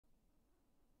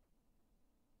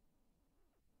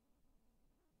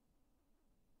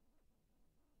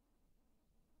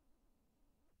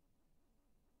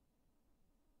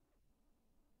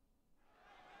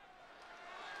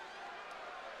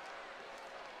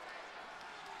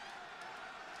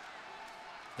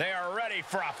They are ready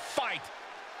for a fight.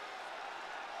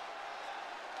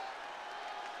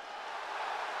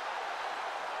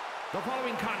 The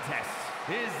following contest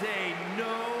is a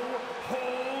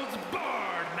no-holds-barred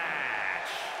match.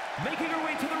 Making her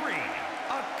way to the ring,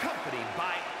 accompanied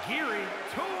by Gary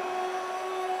Tornado.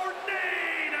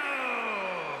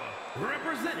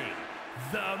 Representing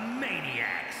the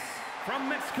Maniacs from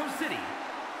Mexico City,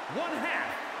 one half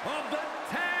of the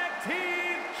Tag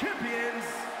Team Champions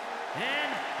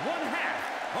and one half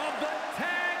of the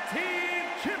Tag Team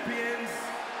Champions,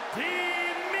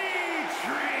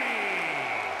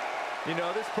 You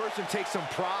know, this person takes some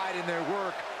pride in their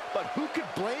work, but who could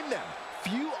blame them?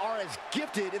 Few are as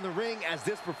gifted in the ring as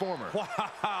this performer.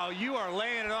 Wow, you are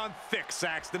laying it on thick,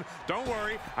 Saxton. Don't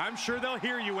worry, I'm sure they'll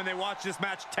hear you when they watch this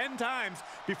match 10 times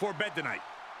before bed tonight.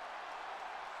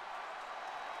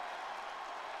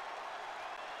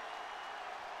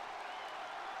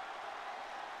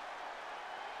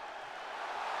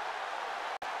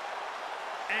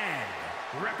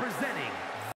 And representing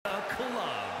the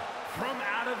club from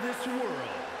out of this world,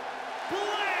 Blake!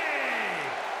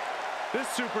 This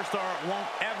superstar won't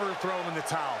ever throw him in the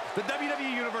towel. The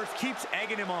WWE Universe keeps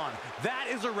egging him on. That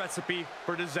is a recipe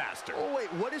for disaster. Oh,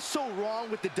 wait, what is so wrong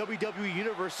with the WWE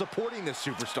Universe supporting this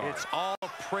superstar? It's all a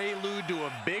prelude to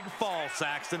a big fall,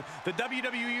 Saxton. The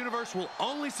WWE Universe will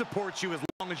only support you as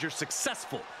long as you're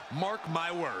successful. Mark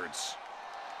my words.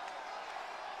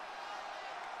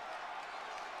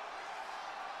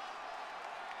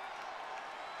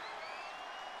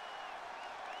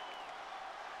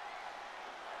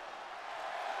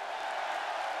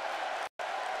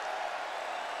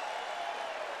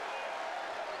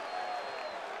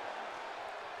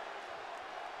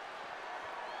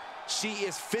 She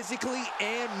is physically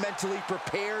and mentally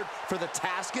prepared for the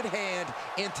task at hand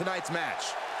in tonight's match.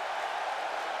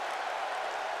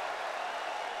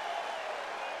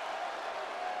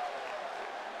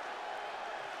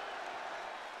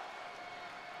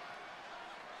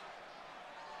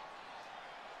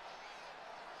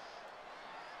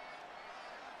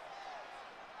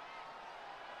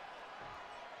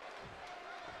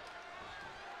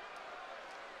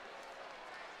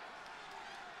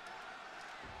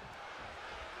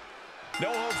 No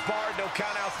holds barred, no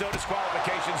countouts, no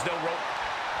disqualifications, no rope.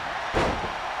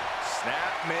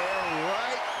 Snapmare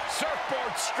right.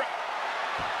 Surfboard strike.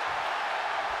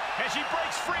 And she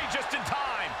breaks free just in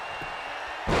time.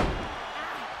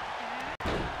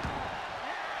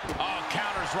 Oh,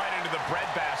 counters right into the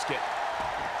breadbasket.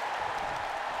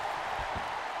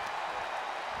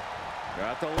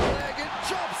 Got the leg and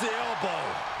jumps the elbow.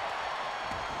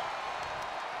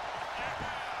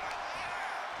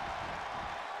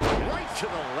 To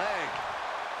the leg.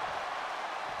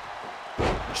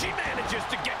 She manages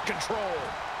to get control.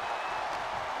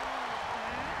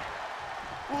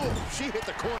 Ooh, she hit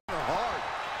the corner hard.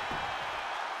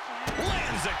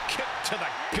 Lands a kick to the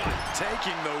gut.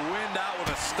 Taking the wind out with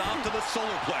a stomp to the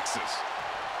solar plexus.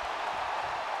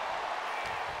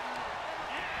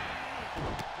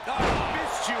 Oh,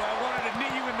 missed you. I wanted to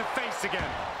knee you in the face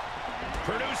again.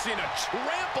 Producing a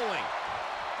trampling.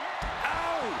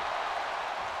 Ow!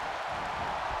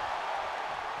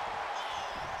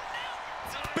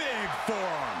 Big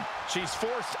forearm. She's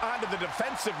forced onto the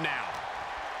defensive now.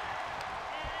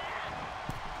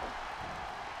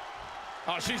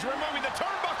 Oh, she's removing the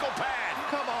turnbuckle pad.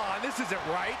 Come on, this isn't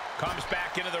right. Comes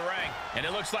back into the ring, and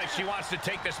it looks like she wants to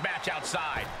take this match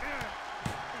outside.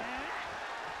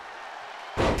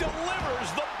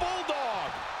 Delivers the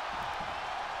bulldog.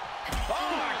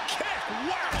 Oh, a kick.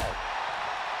 Wow.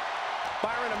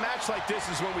 Byron, a match like this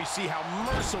is when we see how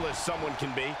merciless someone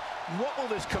can be. What will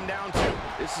this come down to?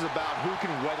 This is about who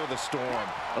can weather the storm.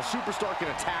 A superstar can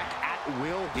attack at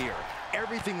will here.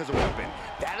 Everything is a weapon.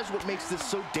 That is what makes this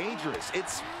so dangerous.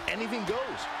 It's anything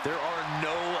goes. There are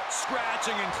no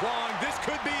scratching and clawing. This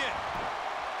could be it.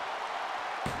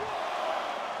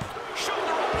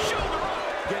 Shoulder up, shoulder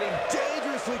up. Getting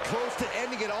dangerously close to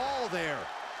ending it all there.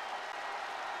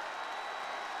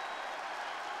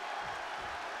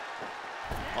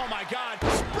 Oh, my God.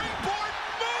 Springboard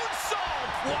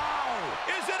moonsault. Wow.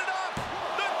 Is it enough?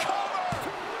 The cover.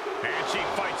 And she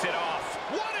fights it off.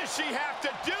 What does she have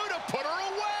to do to put her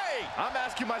away? I'm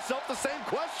asking myself the same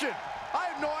question. I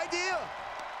have no idea.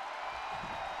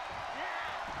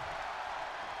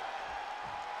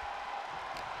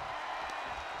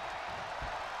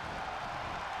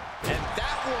 And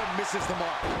that one misses the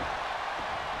mark.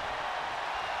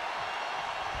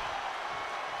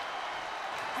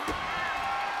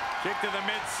 Kick to the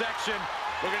midsection.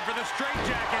 Looking for the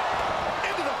straitjacket.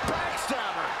 Into the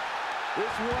backstabber.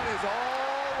 This one is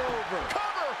all over.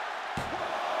 Cover.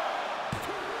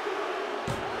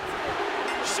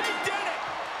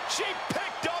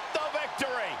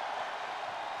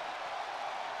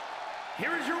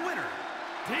 here is your winner,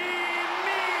 Dimitri!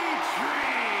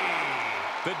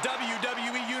 The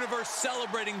WWE Universe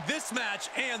celebrating this match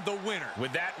and the winner.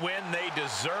 With that win, they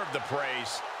deserve the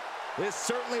praise. This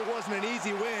certainly wasn't an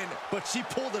easy win, but she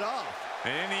pulled it off.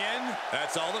 And in the end,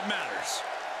 that's all that matters.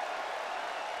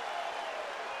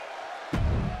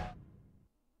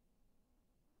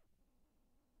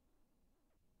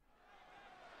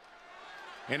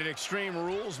 In an Extreme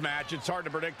Rules match, it's hard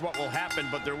to predict what will happen,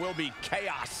 but there will be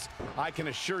chaos. I can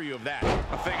assure you of that.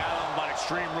 The thing I love about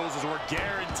Extreme Rules is we're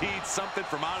guaranteed something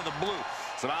from out of the blue.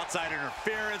 Some outside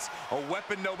interference, a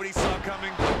weapon nobody saw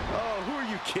coming. Oh, who are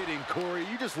you kidding, Corey?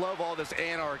 You just love all this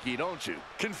anarchy, don't you?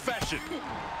 Confession.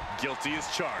 Guilty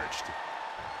as charged.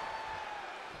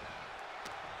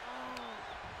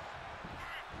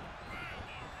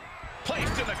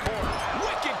 Placed in the corner.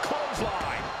 Wicked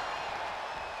clothesline.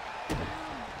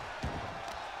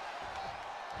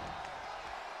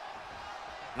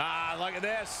 Ah, look at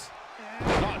this.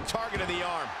 Oh, target of the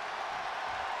arm.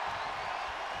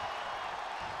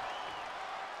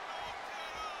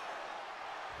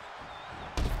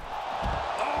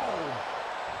 Oh!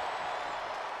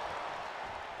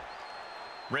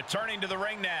 Returning to the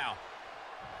ring now.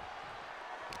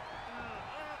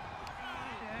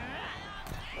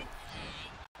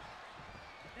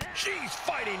 She's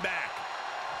fighting back.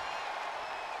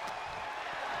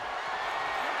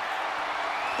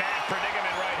 Bad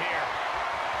predicament right here.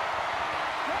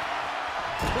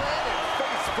 Planted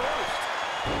face first.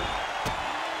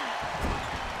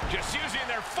 Just using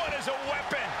their foot as a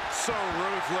weapon. So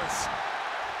ruthless.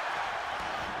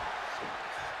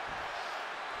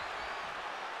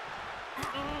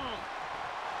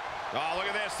 Oh, look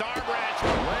at this arm wrench.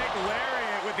 Leg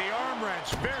lariat with the arm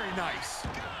wrench. Very nice.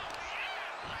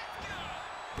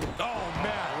 Oh,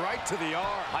 man, right to the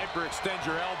arm. Hyperextend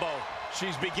your elbow.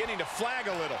 She's beginning to flag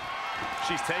a little.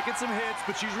 She's taking some hits,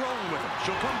 but she's rolling with them.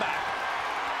 She'll come back.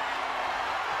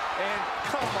 And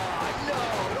come on, no,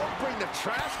 don't bring the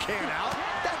trash can out.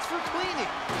 That's for cleaning.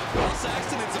 Well,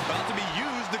 Saxton, it's about to be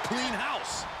used to clean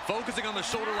house. Focusing on the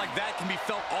shoulder like that can be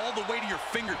felt all the way to your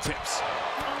fingertips.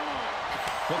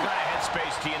 What kind of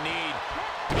headspace do you need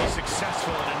to be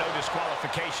successful in a no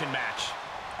disqualification match?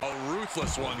 A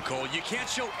ruthless one, Cole. You can't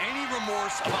show any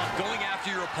remorse about going after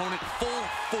your opponent full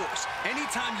force.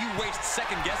 Anytime you waste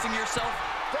second-guessing yourself.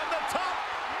 From the top.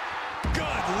 Good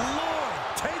Lord,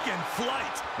 taking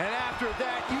flight. And after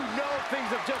that, you know things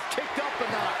have just kicked up a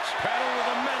notch. Pedal to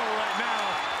the metal right now.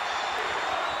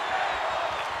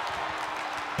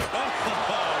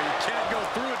 Oh, you can't go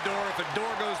through a door if a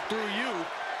door goes through you.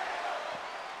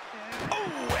 Oh,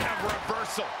 and a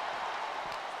reversal.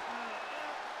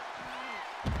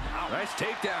 Nice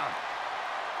takedown.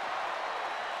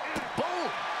 Boom!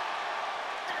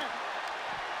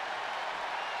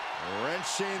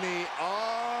 Wrenching the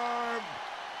arm.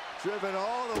 Driven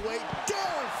all the way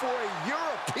down for a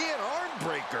European arm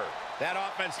breaker. That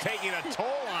offense taking a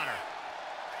toll on her.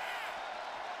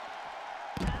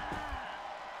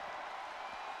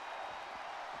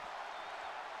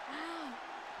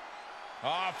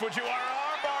 Fujiwara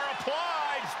armbar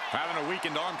applied. Having a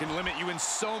weakened arm can limit you in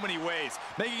so many ways,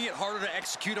 making it harder to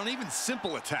execute on even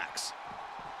simple attacks.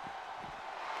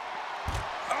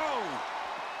 Oh!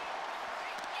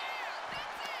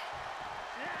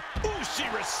 Ooh, she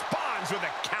responds with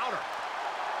a counter.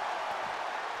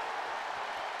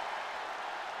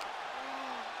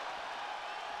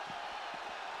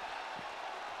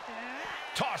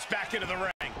 Tossed back into the ring.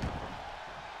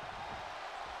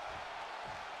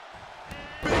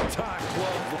 Time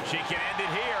club. She can end it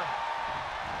here.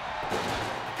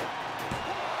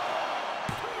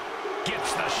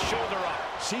 Gets the shoulder up.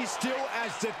 She's still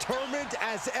as determined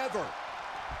as ever.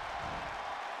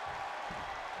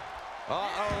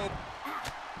 Uh-oh.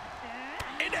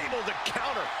 Enabled to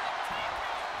counter.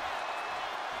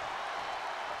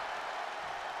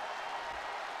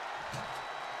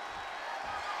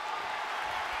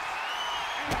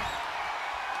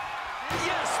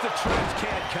 Yes, the trash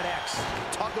can connects.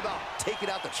 Talk about taking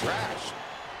out the trash.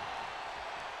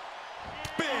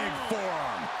 Big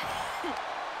forearm.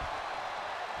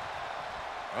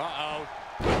 Uh-oh.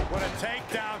 What a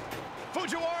takedown.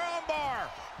 Fujiwara armbar.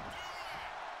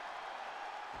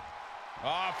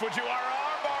 Fujiwara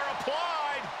armbar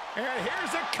applied. And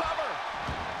here's a cover.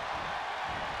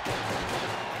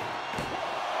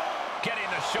 Getting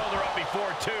the shoulder up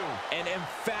before two. An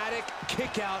emphatic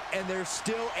kick out, and there's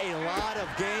still a lot of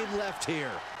game left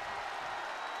here.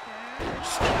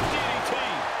 Snap DDT.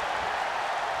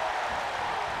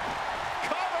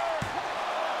 Cover.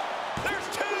 There's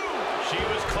two. She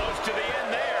was close to the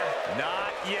end there.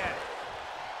 Not yet.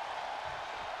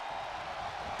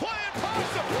 Playing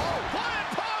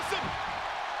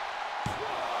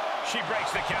She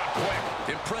breaks the count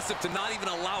quick. Impressive to not even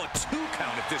allow a 2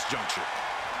 count at this juncture.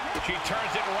 She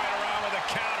turns it right around with a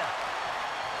counter.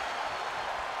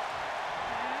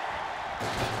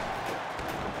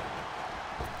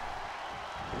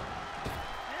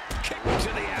 Kick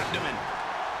to the abdomen.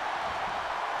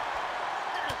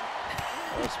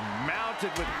 Just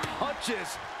mounted with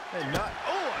punches and not,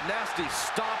 oh, a nasty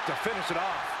stop to finish it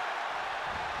off.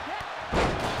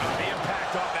 The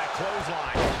impact off that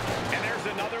clothesline. And there's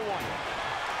another one.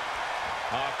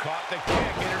 Caught the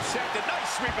kick, intercepted.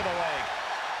 Nice sweep of the leg.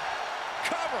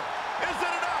 Cover. Is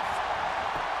it enough?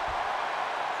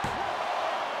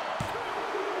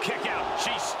 Kick out. She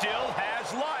still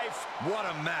has life. What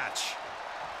a match.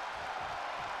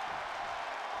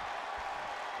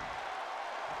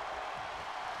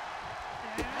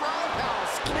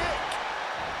 Roundhouse kick.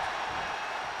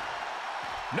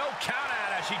 No count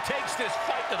out as she takes this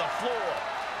fight to the floor.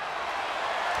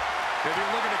 If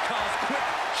you're looking to cause quick,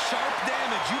 sharp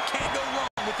damage, you can't go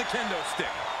wrong with the kendo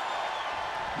stick.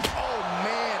 Oh,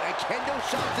 man, a kendo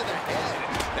shot to the head.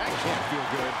 That can't feel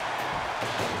good.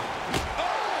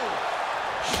 Oh!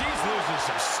 She's losing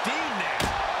some steam now.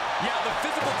 Yeah, the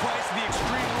physical price of the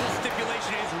Extreme Rules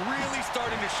stipulation is really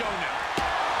starting to show now.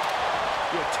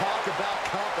 You talk about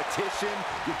competition,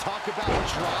 you talk about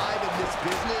drive in this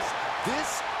business.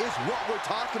 This is what we're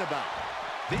talking about.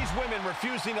 These women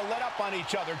refusing to let up on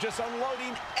each other, just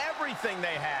unloading everything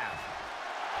they have.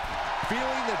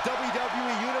 Feeling the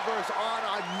WWE Universe on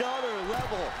another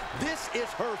level. This is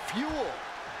her fuel.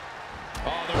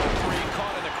 Oh, the referee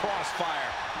caught in the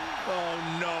crossfire. Oh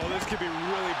no, this could be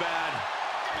really bad.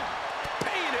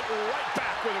 Paying it right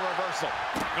back with a reversal.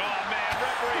 Oh man,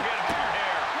 referee hit hard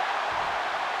here.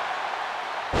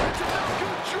 It's a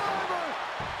good driver.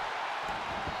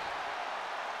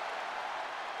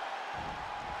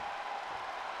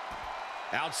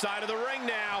 Outside of the ring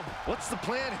now. What's the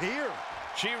plan here?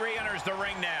 She re-enters the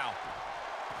ring now.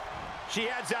 She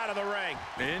heads out of the ring.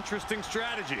 Interesting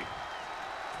strategy.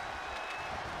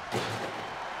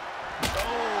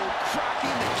 Oh,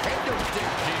 cracking the kendo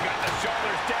stick. She's got the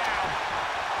shoulders down.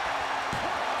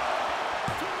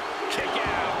 Kick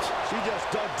out. She just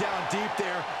dug down deep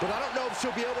there, but I don't know if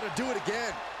she'll be able to do it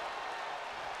again.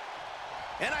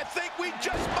 And I think we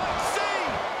just might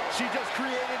see. She just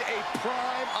created a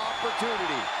prime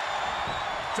opportunity.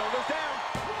 Shoulders down.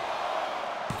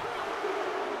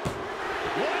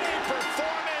 What a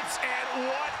performance and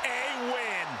what a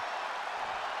win.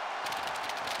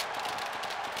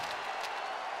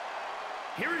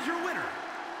 Here is your winner,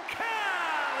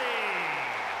 Callie.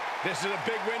 This is a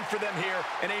big win for them here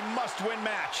in a must-win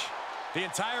match. The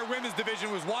entire women's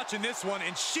division was watching this one,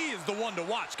 and she is the one to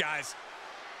watch, guys.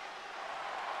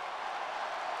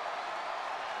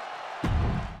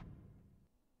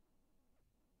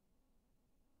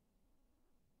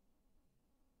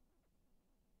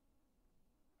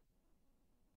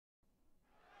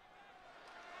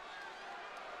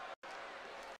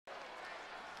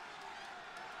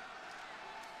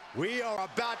 We are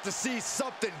about to see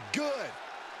something good.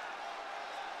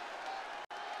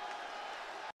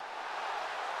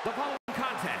 The following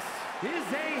contest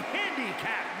is a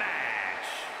handicap match.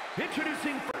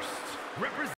 Introducing first,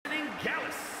 representing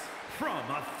Gallus from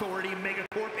Authority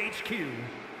Megacorp HQ.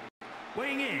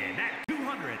 Weighing in at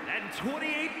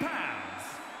 228 pounds,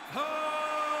 the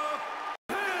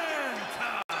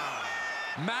Phantom.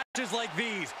 Matches like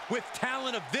these, with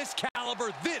talent of this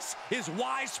caliber, this is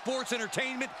why sports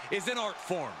entertainment is an art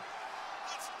form.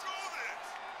 Let's do this!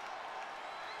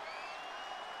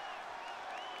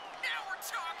 Now we're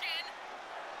talking!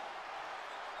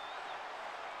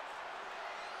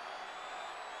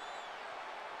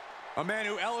 A man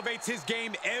who elevates his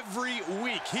game every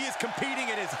week. He is competing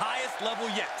at his highest level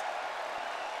yet.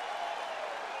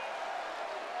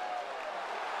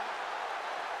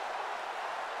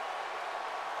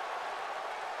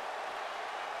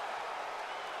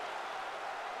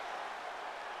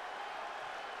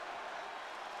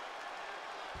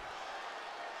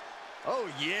 Oh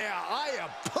yeah, I am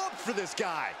pumped for this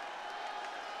guy.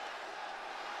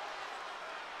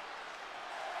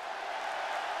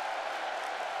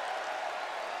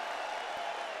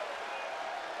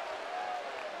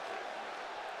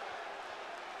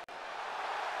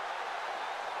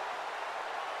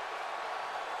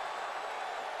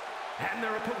 And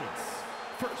their opponents,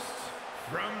 first,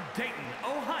 from Dayton,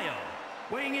 Ohio,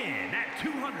 weighing in at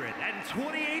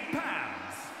 228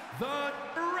 pounds, the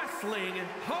Wrestling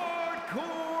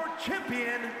Hardcore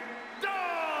Champion,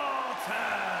 Dalton!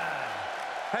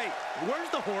 Hey, where's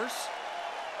the horse?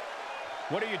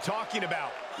 What are you talking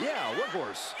about? Yeah, what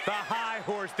horse? The high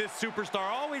horse this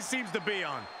superstar always seems to be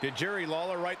on. Did Jerry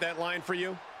Lawler write that line for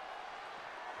you?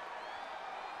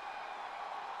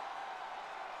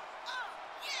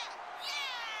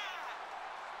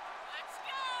 Let's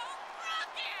go,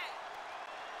 Rocket!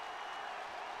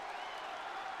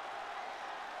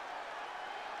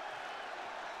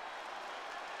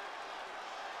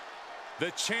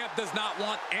 The champ does not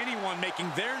want anyone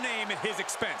making their name at his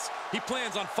expense. He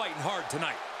plans on fighting hard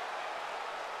tonight.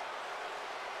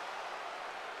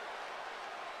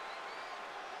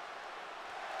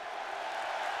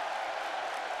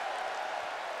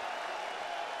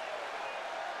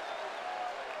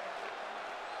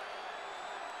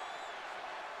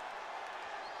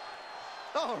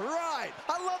 All right,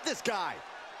 I love this guy.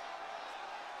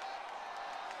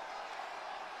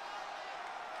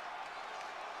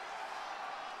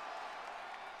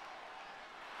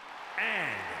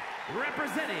 And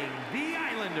representing the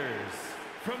Islanders,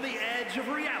 from the edge of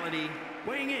reality,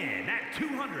 weighing in at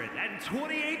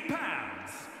 228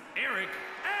 pounds, Eric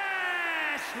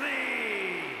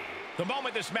Ashley. The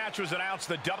moment this match was announced,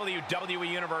 the WWE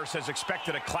Universe has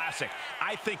expected a classic.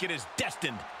 I think it is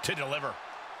destined to deliver.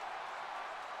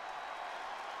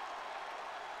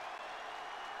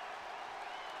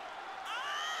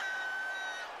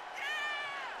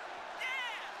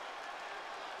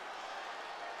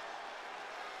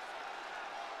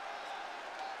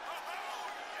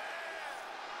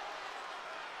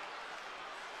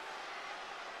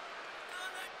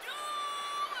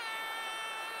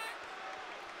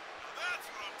 That's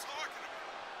what I'm talking about.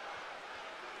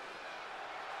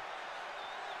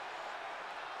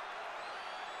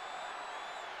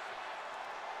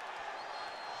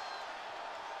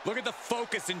 Look at the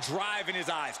focus and drive in his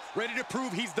eyes, ready to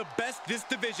prove he's the best this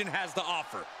division has to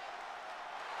offer.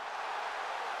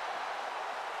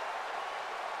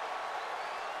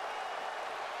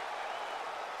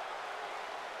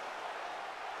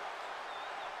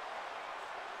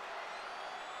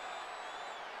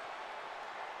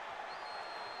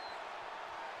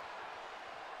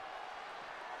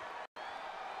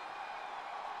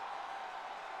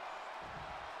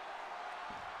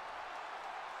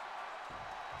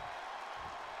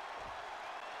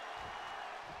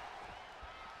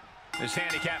 This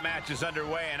handicap match is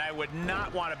underway, and I would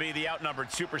not want to be the outnumbered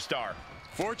superstar.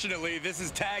 Fortunately, this is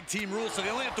tag team rules, so they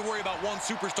only have to worry about one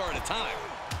superstar at a time.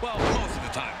 Well, most of the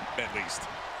time, at least.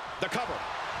 The cover.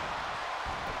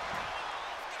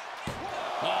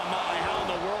 Oh, my, how in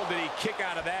the world did he kick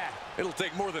out of that? It'll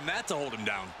take more than that to hold him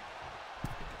down.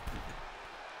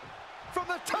 From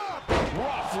the top.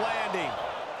 Rough landing.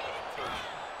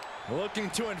 Looking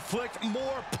to inflict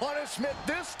more punishment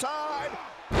this time.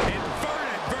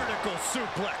 Inverted vertical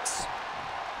suplex.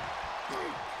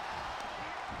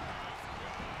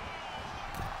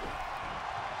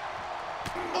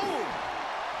 Oh!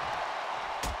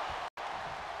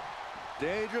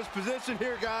 Dangerous position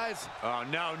here, guys. Oh,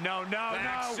 no, no, no,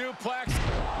 Back no. suplex.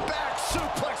 Back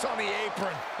suplex on the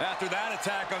apron. After that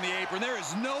attack on the apron, there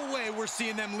is no way we're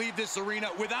seeing them leave this arena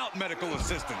without medical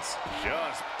assistance.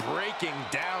 Just breaking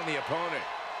down the opponent.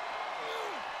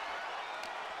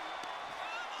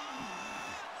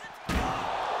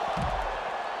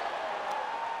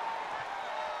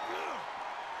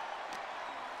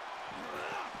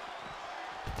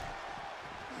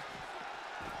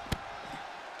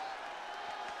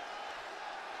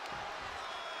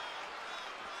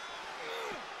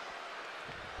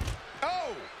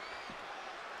 Oh!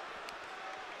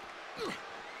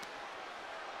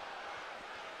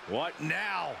 What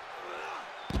now?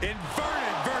 Inverted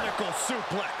vertical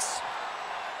suplex.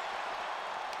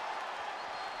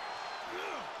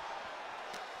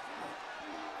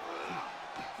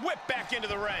 Whip back into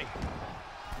the ring.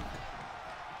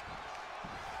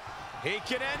 He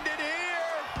can end it here.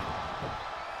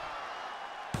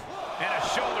 And a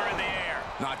shoulder in the air.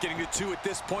 Not getting to two at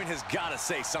this point has got to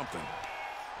say something.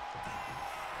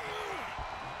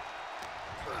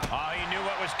 Oh, he knew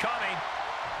what was coming.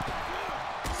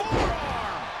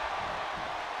 Forearm!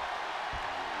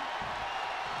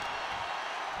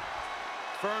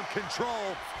 Firm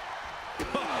control.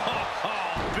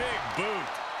 Oh, big boot.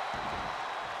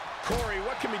 Corey,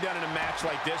 what can be done in a match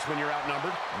like this when you're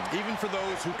outnumbered? Even for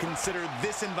those who consider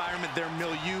this environment their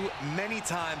milieu, many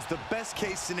times the best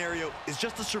case scenario is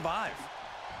just to survive.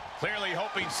 Clearly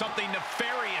hoping something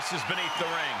nefarious is beneath the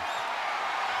ring.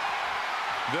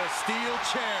 The steel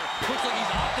chair. Looks like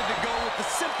he's opted to go with the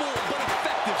simple but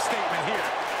effective statement here.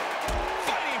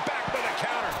 Fighting back with a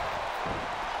counter.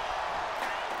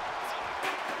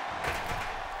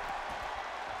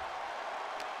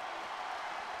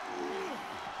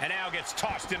 And now gets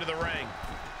tossed into the ring.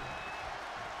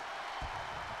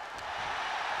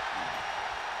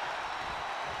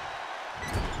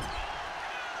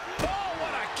 Oh,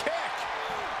 what a kick!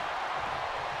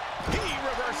 He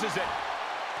reverses it.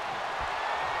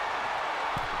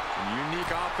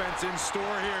 Unique offense in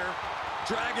store here.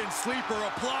 Dragon Sleeper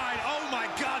applied. Oh, my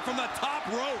God, from the top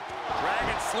rope.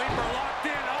 Dragon Sleeper locked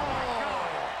in. Oh, my God.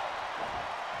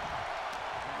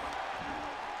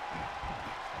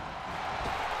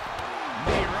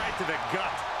 Knee right to the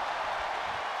gut.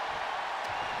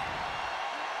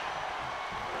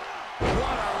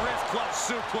 What a wrist clutch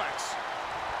suplex.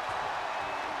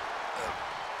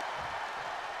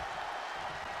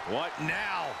 What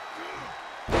now?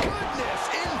 Goodness,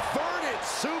 inverted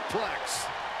suplex.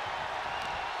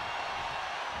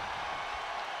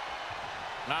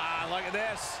 Ah, look at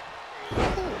this. Ooh,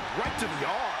 right to the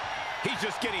arm. He's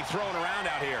just getting thrown around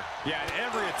out here. Yeah, and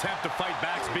every attempt to fight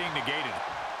back's being negated.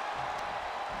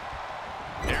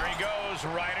 There he goes,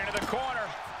 right into the corner.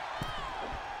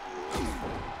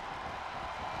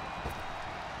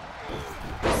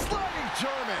 Sliding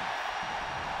German.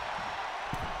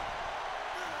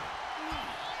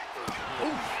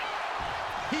 Oof.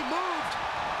 He moved.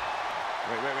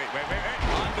 Wait.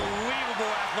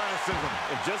 Unbelievable athleticism.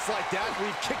 And just like that,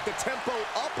 we've kicked the tempo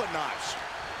up a notch.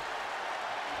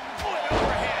 Oh, an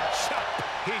overhead chop.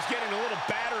 He's getting a little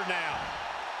battered now.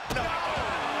 No,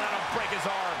 that'll break his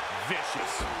arm.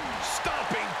 Vicious.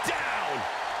 Stomping down.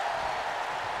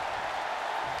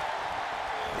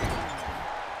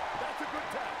 That's a good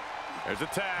tag. There's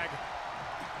a tag.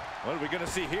 What are we going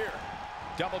to see here?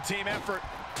 Double team effort.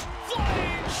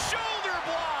 Flying shoulder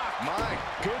block. My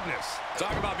goodness.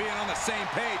 Talk about being on the same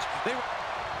page. They were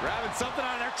grabbing something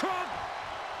out of their trunk.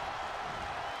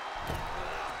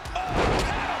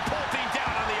 Catapulting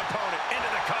down on the opponent. Into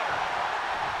the cover.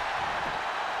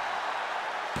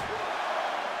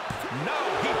 No,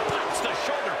 he pops the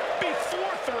shoulder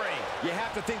before 3. You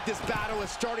have to think this battle is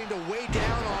starting to weigh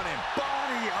down on him.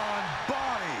 Body on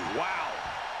body. Wow.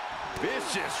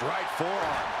 Vicious right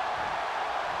forearm.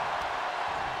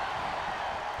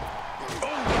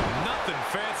 Oh, nothing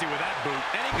fancy with that boot.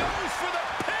 And he goes for the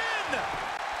pin.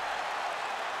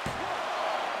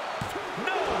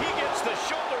 No, he gets the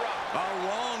shoulder up. A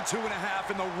long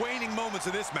 2.5 in the waning moments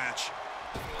of this match.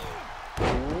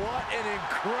 What an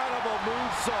incredible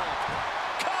moonsault.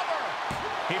 Cover.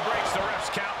 He breaks the ref's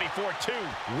count before 2.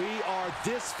 We are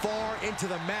this far into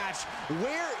the match.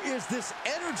 Where is this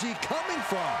energy coming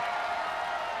from?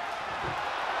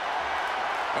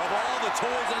 Of all the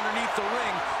toys underneath the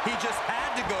ring, he just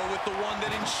had to go with the one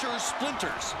that ensures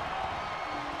splinters.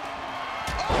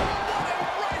 Oh, what a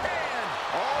right hand!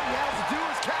 All he has to do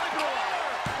is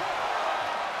capitalize.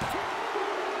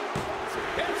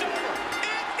 It's over.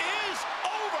 It is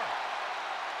over.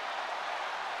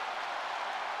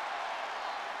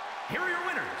 Here are your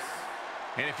winners.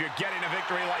 And if you're getting a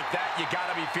victory like that, you got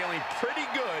to be feeling pretty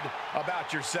good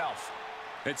about yourself.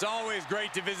 It's always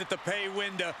great to visit the pay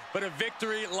window, but a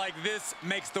victory like this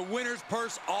makes the winner's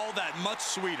purse all that much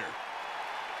sweeter.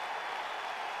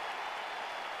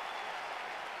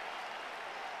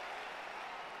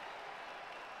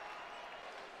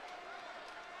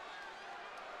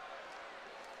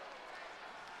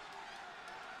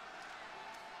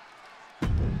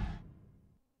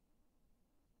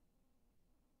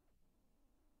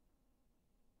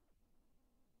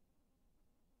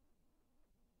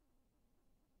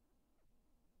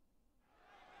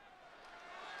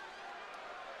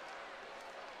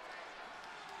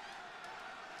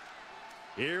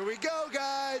 Here we go,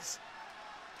 guys.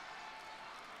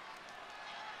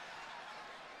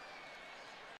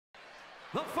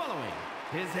 The following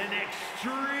is an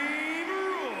Extreme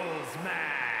Rules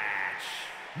match.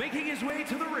 Making his way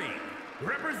to the ring,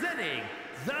 representing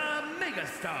the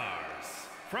Megastars.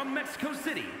 From Mexico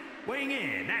City, weighing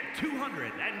in at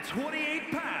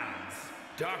 228 pounds,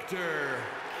 Dr.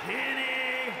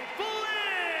 Kenny Flynn.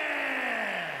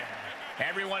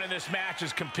 Everyone in this match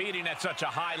is competing at such a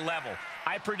high level.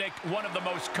 I predict one of the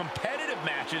most competitive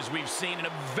matches we've seen in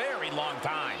a very long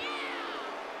time.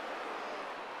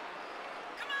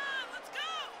 Come on, let's go!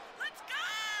 Let's go!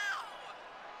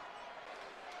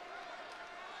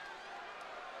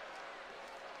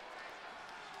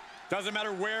 Doesn't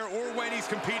matter where or when he's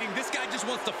competing, this guy just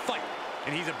wants to fight,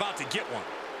 and he's about to get one.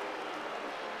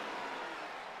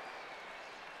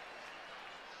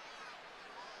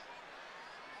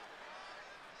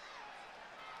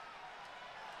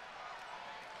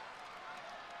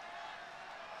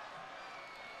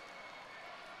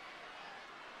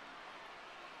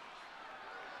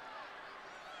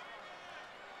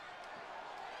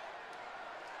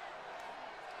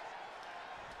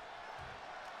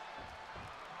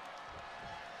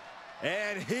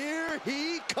 And here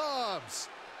he comes.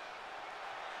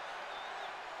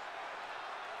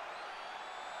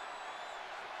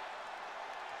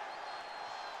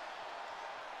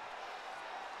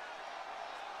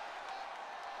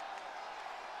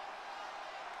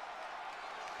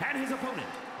 And his opponent,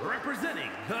 representing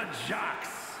the Jocks,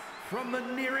 from the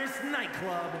nearest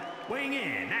nightclub, weighing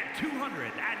in at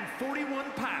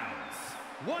 241 pounds,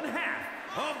 one half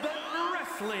of the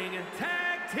Wrestling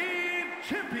Tag Team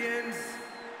Champions,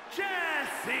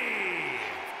 Jesse.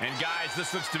 And guys,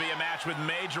 this looks to be a match with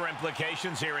major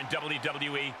implications here in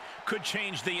WWE. Could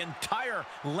change the entire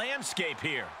landscape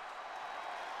here.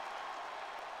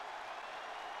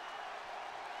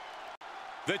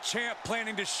 The champ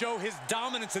planning to show his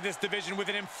dominance in this division with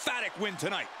an emphatic win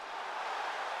tonight.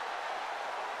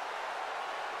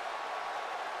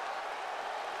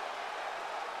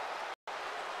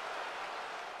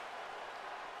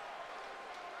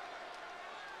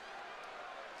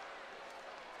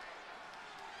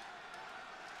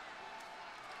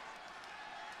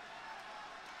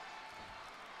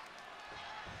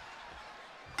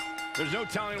 There's no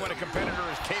telling what a competitor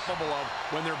is capable of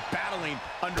when they're battling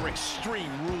under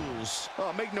extreme rules.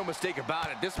 Oh, make no mistake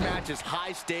about it. This match is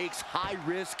high stakes, high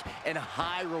risk, and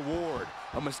high reward.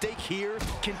 A mistake here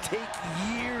can take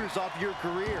years off your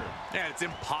career. And it's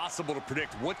impossible to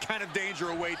predict what kind of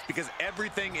danger awaits because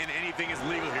everything and anything is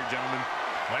legal here, gentlemen.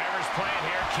 Whatever's playing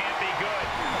here can't be good.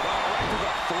 Right to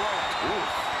the throat. Oof.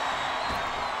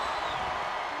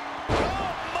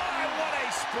 Oh, my, what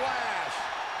a splash.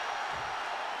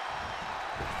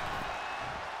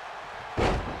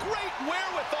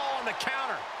 Wherewithal on the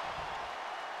counter.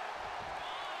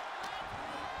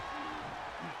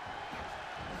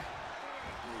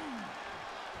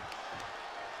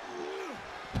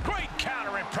 Great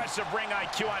counter, impressive ring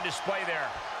IQ on display there.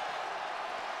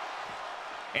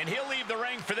 And he'll leave the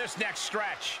ring for this next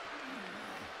stretch.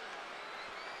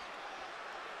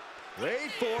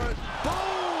 Wait for it.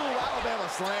 Boom! Alabama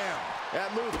slam.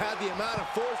 That move had the amount of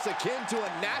force akin to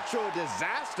a natural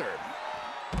disaster.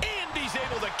 And he's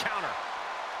able to counter.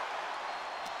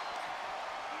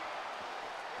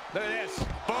 Look at this.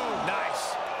 Boom.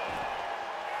 Nice.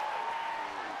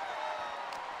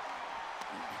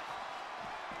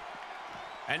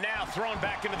 And now thrown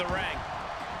back into the ring.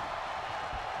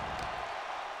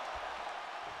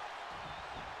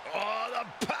 Oh,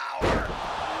 the power.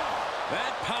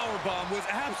 That powerbomb was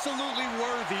absolutely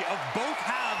worthy of both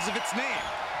halves of its name.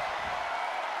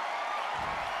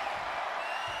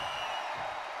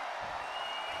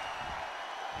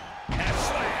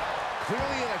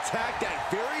 Clearly an attack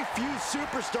that very few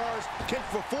superstars can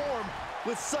perform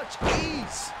with such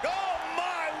ease. Oh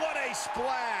my, what a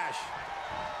splash!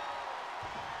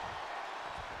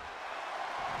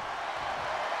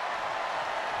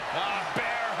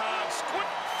 Bear hug.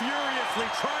 Furiously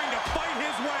trying to fight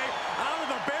his way out of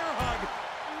the bear hug.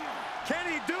 Can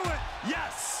he do it?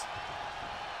 Yes!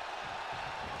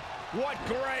 What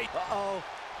great. Uh-oh.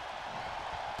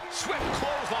 Swift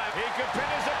clothesline. He could pin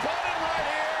his opponent right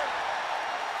here.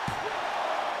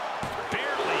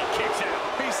 Barely kicks out.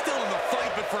 He's still in the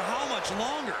fight, but for how much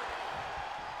longer?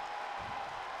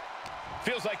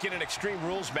 Feels like in an Extreme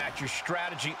Rules match, your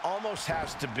strategy almost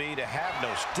has to be to have no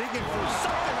Digging for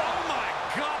something. Oh my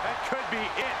God, that could be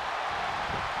it.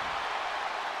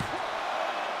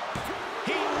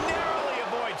 He narrowly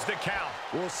avoids the count.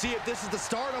 We'll see if this is the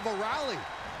start of a rally.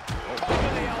 Over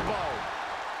the elbow.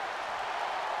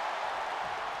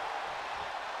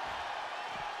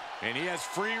 And he has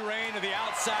free reign to the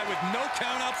outside with no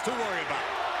countouts to worry about.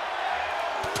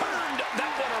 Turned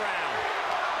that one around.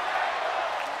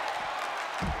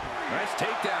 Nice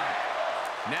takedown.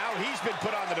 Now he's been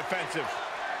put on the defensive.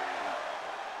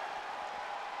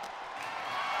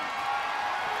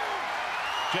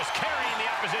 Just carrying the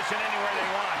opposition anywhere they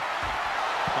want.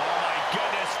 Oh my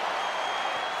goodness.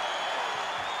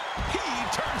 He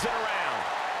turns it around.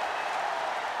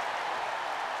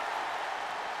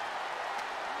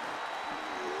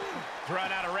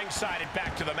 Run out of ringside and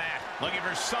back to the mat. Looking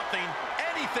for something,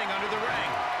 anything under the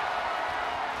ring.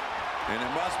 And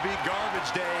it must be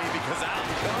garbage day because out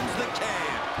comes the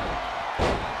can.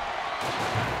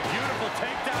 Beautiful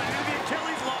takedown into the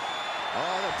Achilles lock.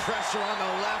 Oh, the pressure on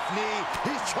the left knee.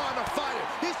 He's trying to fight it.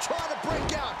 He's trying to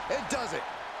break out and does it.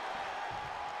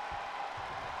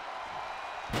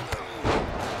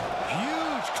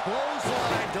 Huge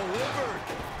clothesline delivered.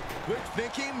 Quick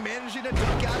thinking, managing to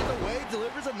duck out of the way,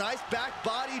 delivers a nice back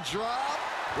body drop.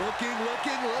 Looking. Oh,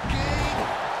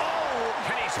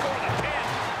 can he score the pin?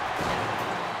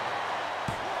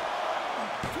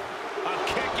 A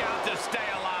kick out to stay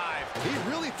alive. He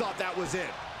really thought that was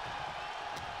it.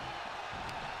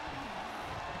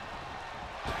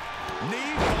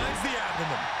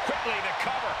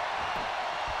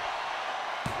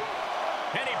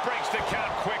 the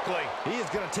count quickly. He is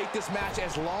going to take this match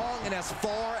as long and as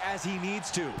far as he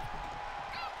needs to.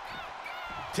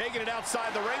 Taking it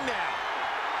outside the ring now.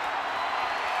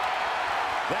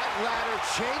 That ladder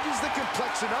changes the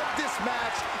complexion of this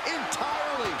match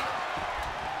entirely.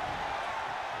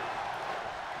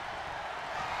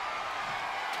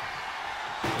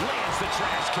 Lands the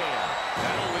trash can.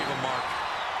 That'll leave a mark.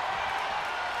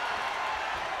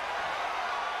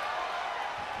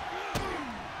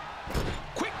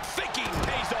 Quick thinking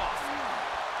pays off.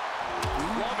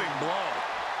 Loving blow.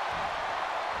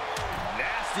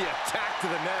 Nasty attack to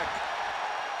the neck.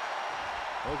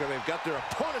 Okay, they've got their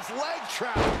opponent's leg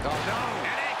trapped. Oh, no.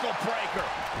 An ankle breaker.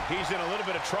 He's in a little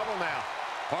bit of trouble now.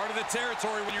 Part of the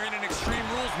territory when you're in an Extreme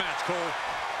Rules match, Cole.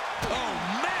 Oh,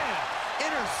 man!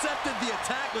 Intercepted the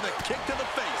attack with a kick to the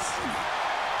face.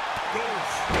 Oof.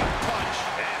 Punch.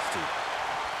 Nasty.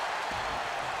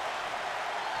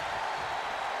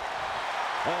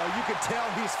 Oh, you can tell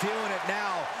he's feeling it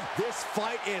now. This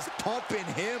fight is pumping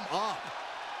him up.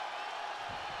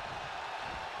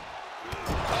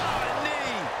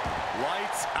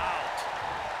 Lights out.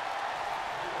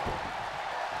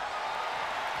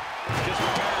 Just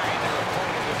burying their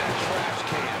opponent with that trash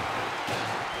can.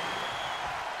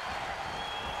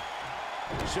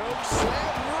 Choke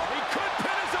slam. He could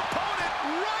pin his opponent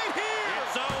right here.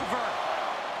 It's over.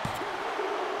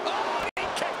 Oh, he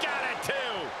kicked out at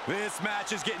two. This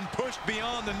match is getting pushed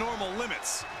beyond the normal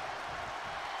limits.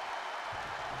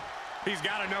 He's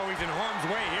got to know he's in harm's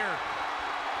way here.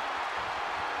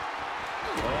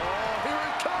 Oh, here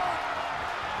it comes.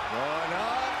 Going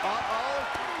up. Uh-oh.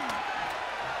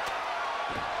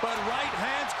 But right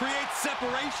hands create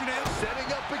separation and Setting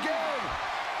up again.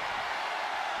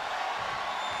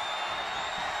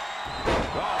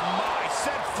 Oh, my.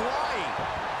 Sent flying.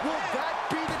 Will that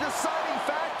be the deciding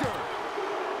factor?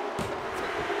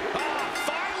 Ah,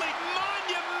 finally,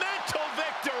 monumental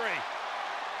victory.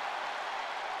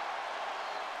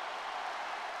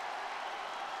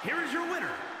 Here is your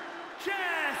winner,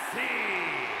 Jesse.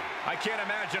 I can't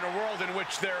imagine a world in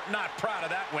which they're not proud of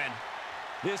that win.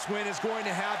 This win is going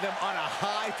to have them on a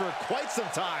high for quite some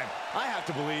time, I have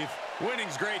to believe.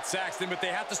 winning's great, Saxton, but they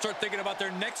have to start thinking about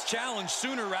their next challenge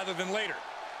sooner rather than later.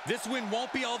 This win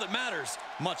won't be all that matters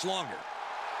much longer.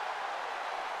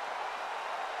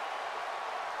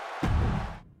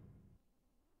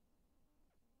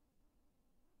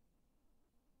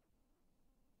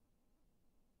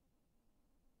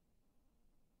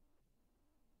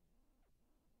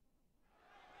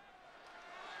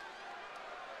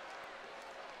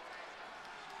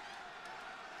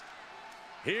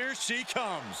 Here she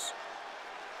comes.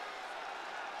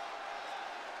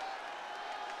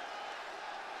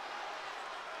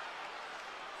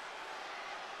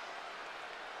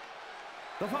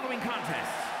 The following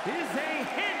contest is a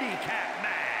handicap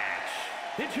match.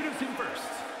 Introducing first,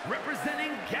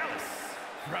 representing Gallus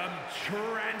from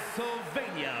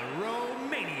Transylvania,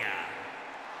 Romania,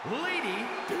 Lady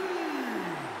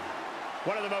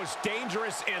One of the most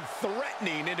dangerous and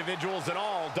threatening individuals in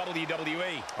all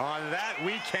WWE. On that,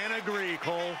 we can agree,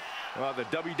 Cole. Well, the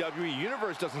WWE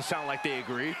Universe doesn't sound like they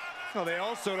agree. Well, they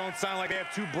also don't sound like they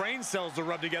have two brain cells to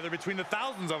rub together between the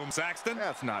thousands of them, Saxton.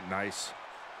 That's not nice.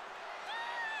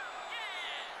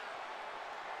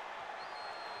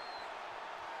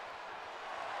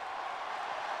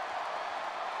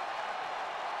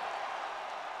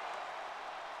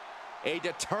 A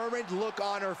determined look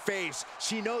on her face.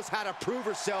 She knows how to prove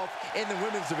herself in the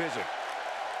women's division.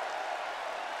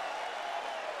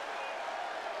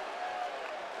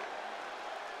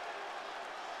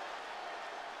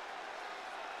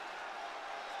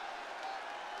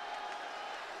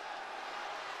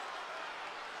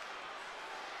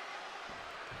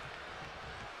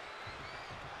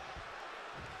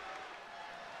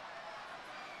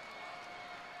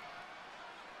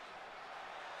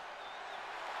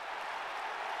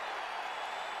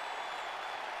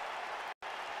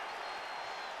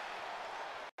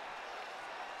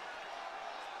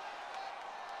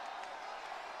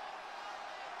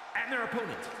 and their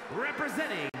opponent,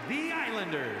 representing the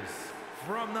Islanders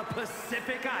from the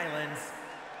Pacific Islands,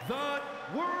 the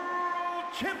World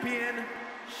Champion,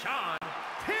 Sean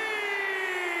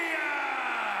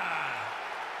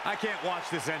I can't watch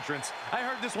this entrance. I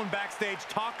heard this one backstage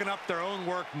talking up their own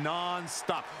work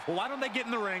non-stop. Well, why don't they get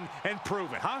in the ring and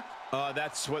prove it, huh?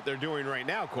 That's what they're doing right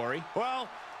now, Corey. Well,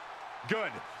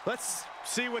 good. Let's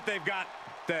see what they've got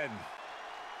then.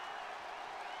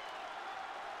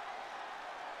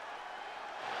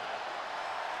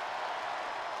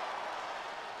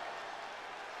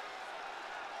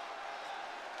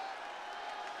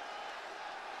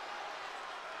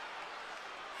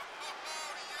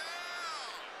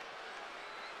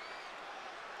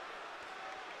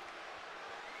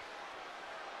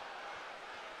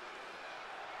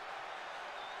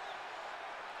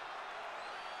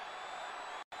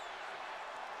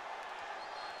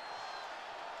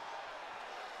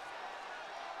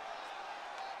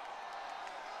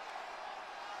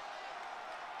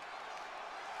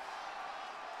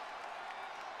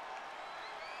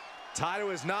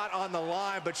 Title is not on the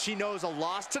line, but she knows a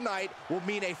loss tonight will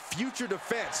mean a future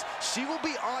defense. She will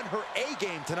be on her A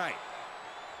game tonight.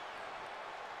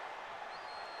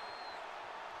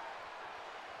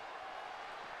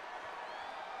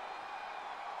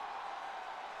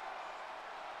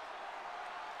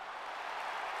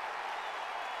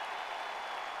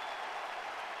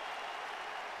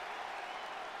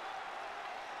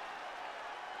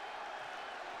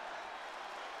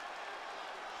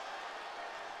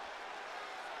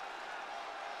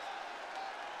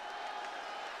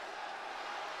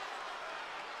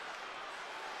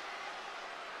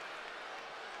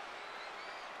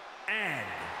 And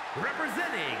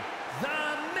representing the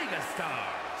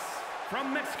Megastars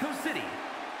from Mexico City,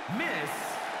 Miss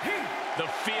Heat. The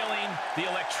feeling, the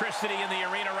electricity in the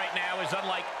arena right now is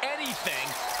unlike anything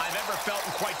I've ever felt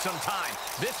in quite some time.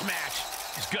 This match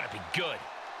is going to be good.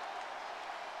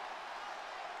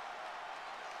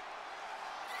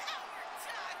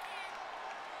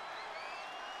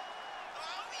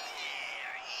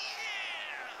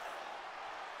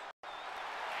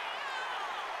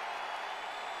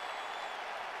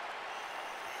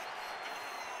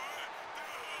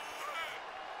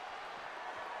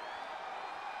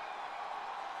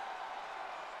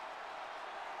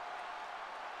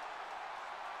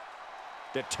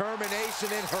 Determination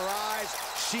in her eyes.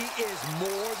 She is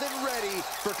more than ready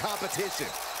for competition.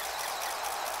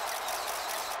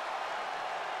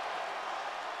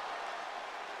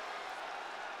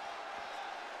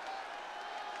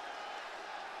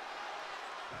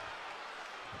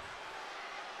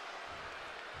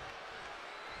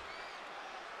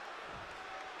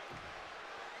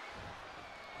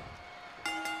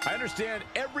 I understand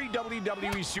every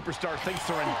WWE superstar thinks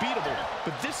they're unbeatable,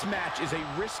 but this match is a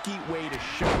risky way to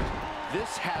show it.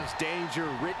 This has danger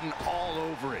written all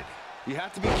over it. You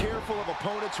have to be careful of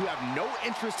opponents who have no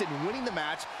interest in winning the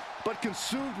match, but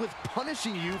consumed with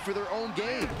punishing you for their own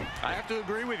gain. I have to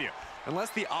agree with you. Unless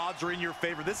the odds are in your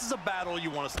favor, this is a battle you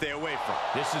want to stay away from.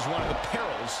 This is one of the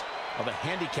perils of a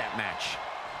handicap match.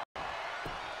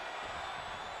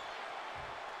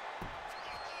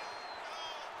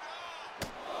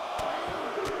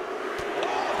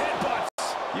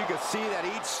 You can see that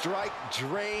each strike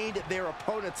drained their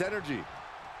opponent's energy.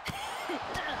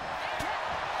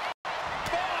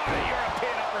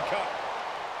 European uppercut.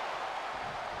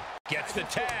 Gets the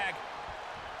tag.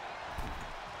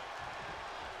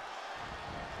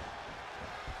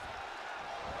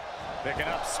 Picking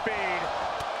up speed.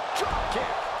 Drop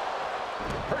kick.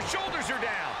 Her shoulders are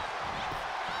down.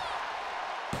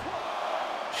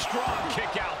 Strong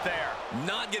kick out there.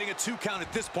 Not getting a 2 count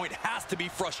at this point has to be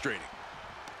frustrating.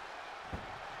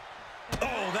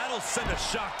 Oh, that'll send a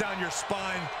shock down your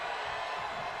spine.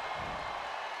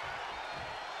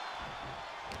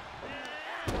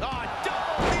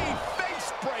 Double knee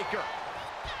face breaker.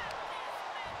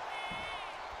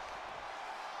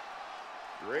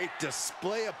 Great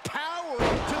display of power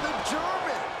to the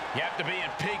German. You have to be in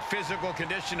peak physical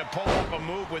condition to pull off a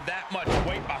move with that much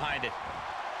weight behind it.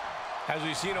 As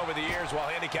we've seen over the years, while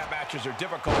handicap matches are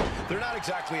difficult, they're not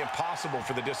exactly impossible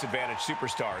for the disadvantaged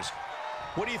superstars.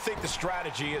 What do you think the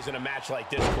strategy is in a match like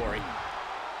this, Corey?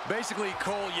 Basically,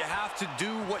 Cole, you have to do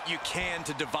what you can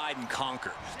to divide and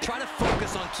conquer. Try to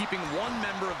focus on keeping one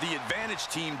member of the advantage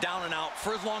team down and out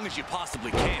for as long as you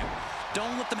possibly can.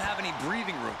 Don't let them have any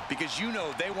breathing room, because you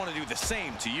know they want to do the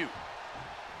same to you.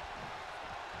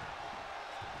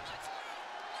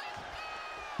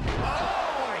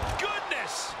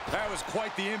 That was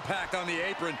quite the impact on the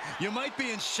apron. You might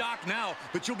be in shock now,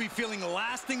 but you'll be feeling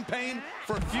lasting pain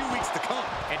for a few weeks to come.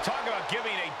 And talk about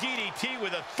giving a DDT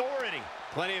with authority.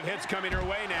 Plenty of hits coming her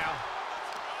way now.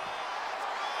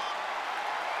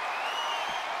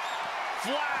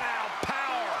 Flat out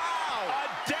power. Wow.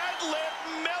 A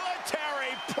deadlift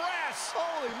military press.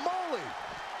 Holy moly.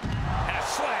 And a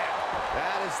slam.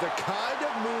 That is the kind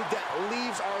of move that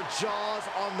leaves our jaws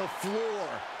on the floor.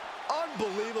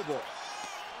 Unbelievable.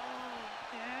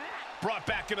 Brought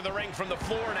back into the ring from the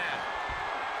floor now.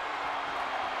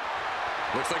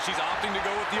 Looks like she's opting to go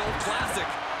with the old classic,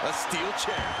 a steel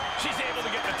chair. She's able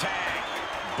to get the tag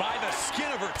by the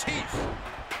skin of her teeth.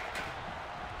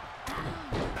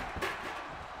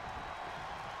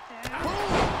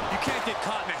 Boom! You can't get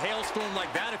caught in a hailstorm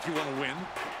like that if you want to win.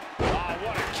 Oh,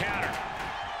 what a counter.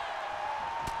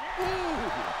 Ooh.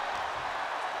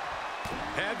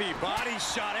 Heavy body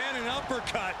shot and an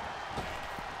uppercut.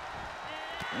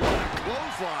 What a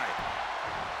clothesline.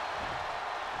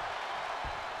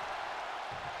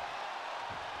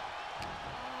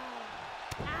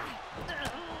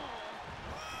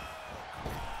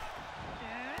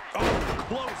 Oh,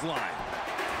 clothesline.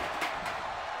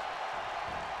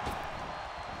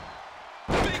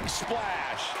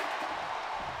 splash.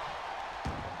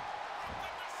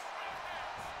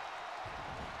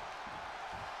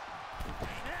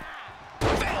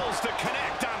 Fails to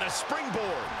connect on the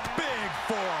springboard. Big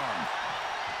forearm.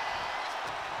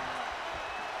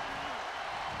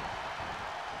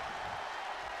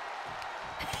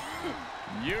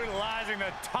 Utilizing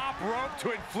the top rope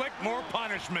to inflict more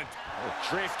punishment.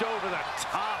 Draped over the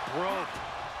top rope.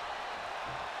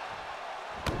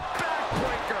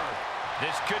 Backbreaker.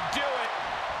 This could do it.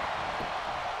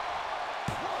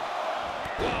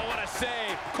 Oh, what a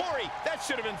save. Corey, that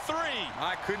should have been 3.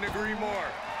 I couldn't agree more.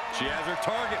 She has her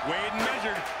target weighed and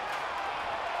measured.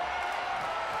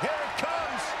 Here it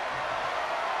comes.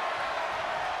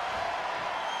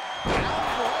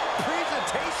 Outright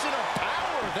presentation of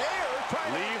power there.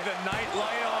 Leave the night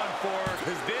light on for her,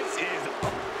 because this is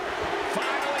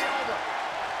Finally over.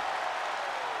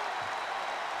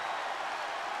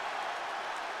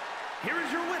 Here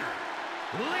is your winner,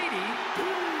 Lady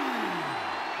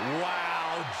Boom.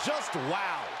 Wow, just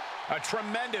wow. A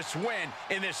tremendous win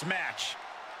in this match.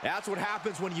 That's what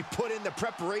happens when you put in the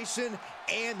preparation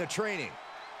and the training.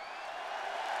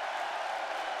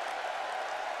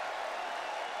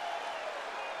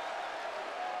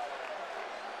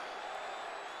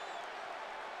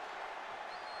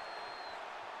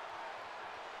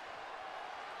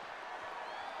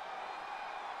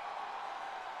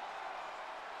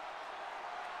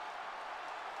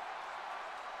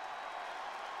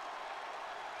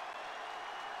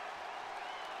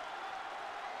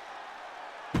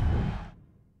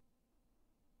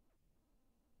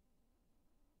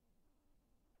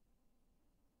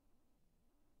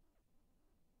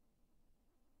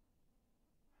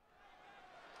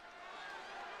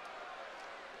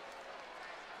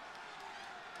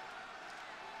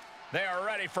 They are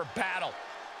ready for battle.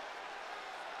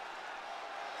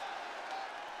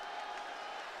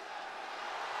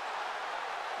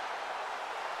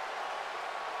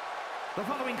 The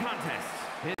following contest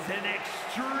is an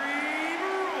Extreme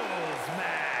Rules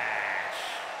match.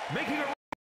 Making her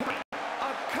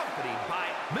accompanied by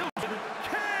Mildred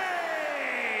K.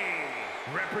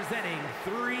 Representing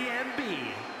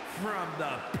 3MB from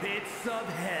the pits of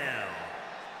hell,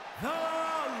 the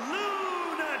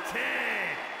Lunatic.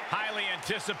 Highly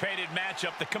anticipated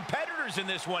matchup. The competitors in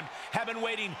this one have been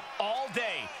waiting all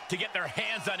day to get their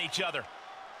hands on each other.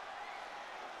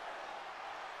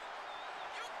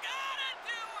 You gotta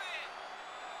do it!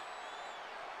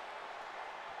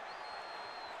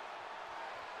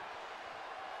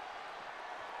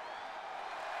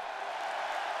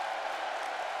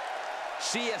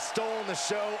 She has stolen the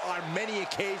show on many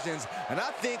occasions, and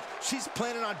I think she's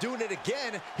planning on doing it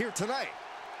again here tonight.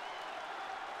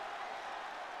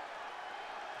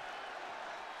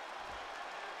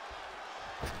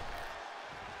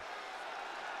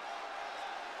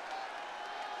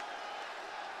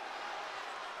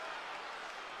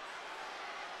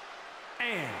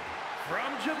 And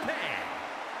from Japan,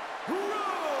 Rose.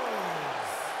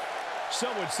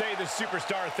 Some would say the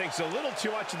superstar thinks a little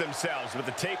too much of themselves, but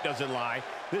the tape doesn't lie.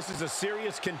 This is a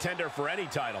serious contender for any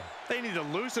title. They need to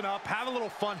loosen up, have a little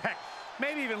fun. Heck,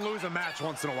 maybe even lose a match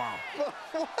once in a while.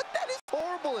 What? That is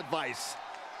horrible advice.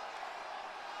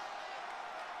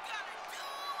 Gotta do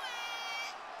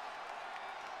it!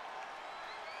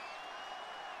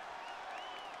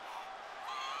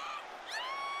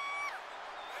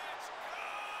 Let's go!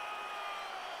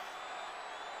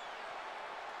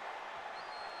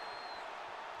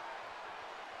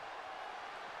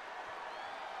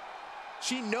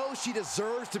 She knows she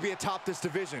deserves to be atop this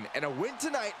division, and a win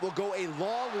tonight will go a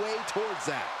long way towards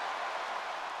that.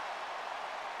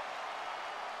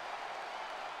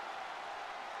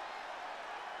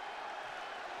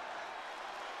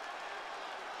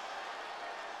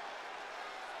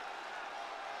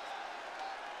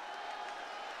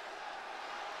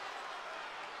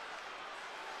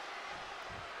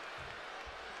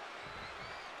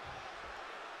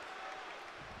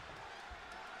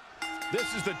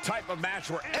 This is the type of match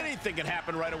where anything can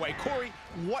happen right away. Corey,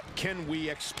 what can we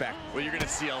expect? Well, you're going to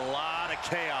see a lot of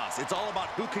chaos. It's all about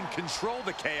who can control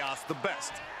the chaos the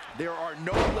best. There are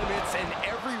no limits, and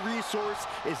every resource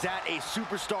is at a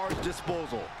superstar's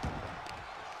disposal.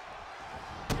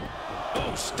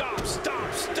 Oh, stop,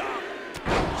 stop, stop.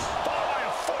 Followed by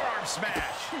a forearm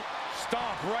smash.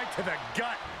 Stomp right to the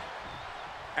gut.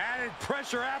 Added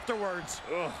pressure afterwards.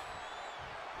 Ugh.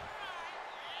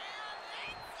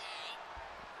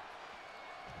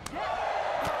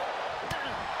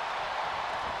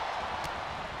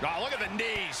 Oh, look at the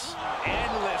knees.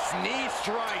 Endless knee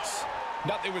strikes.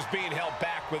 Nothing was being held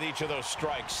back with each of those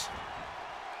strikes.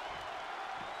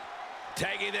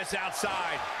 Taking this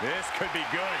outside. This could be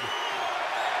good.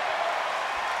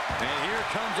 And here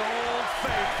comes Old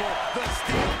Faithful. The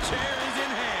steel chair is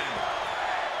in hand.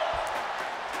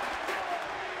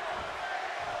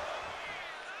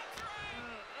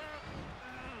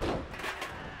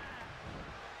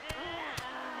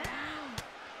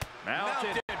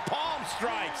 Mounted palm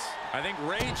strikes. I think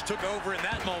rage took over in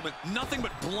that moment. Nothing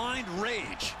but blind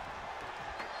rage.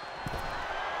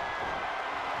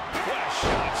 What a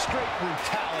shot. Straight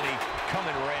brutality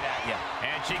coming right at you.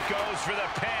 And she goes for the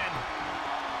pin.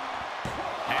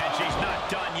 And she's not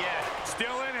done yet.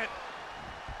 Still in it.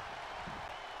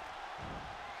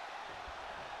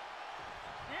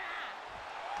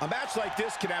 A match like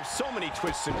this can have so many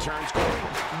twists and turns. Corey,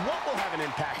 what will have an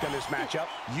impact on this matchup?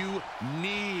 You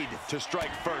need to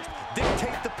strike first.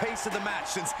 Dictate the pace of the match.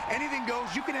 Since anything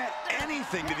goes, you can add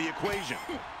anything to the equation.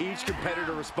 Each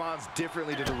competitor responds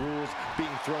differently to the rules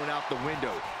being thrown out the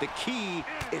window. The key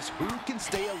is who can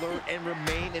stay alert and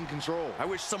remain in control. I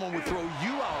wish someone would throw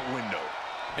you out a window.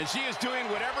 And she is doing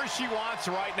whatever she wants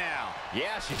right now.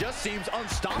 Yeah, she just seems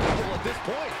unstoppable at this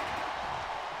point.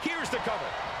 Here's the cover.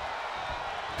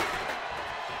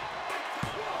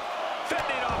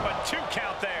 Fending off a 2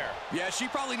 count there. Yeah, she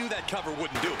probably knew that cover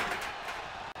wouldn't do it.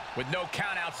 With no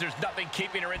countouts, there's nothing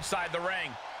keeping her inside the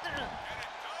ring.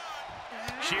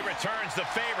 She returns the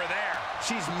favor there.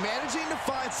 She's managing to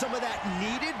find some of that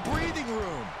needed breathing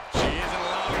room. She isn't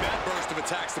allowing that burst of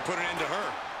attacks to put an end to her.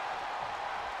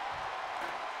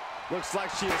 Looks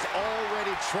like she is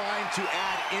already trying to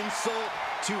add insult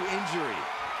to injury.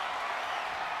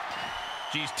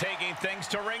 She's taking things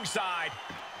to ringside.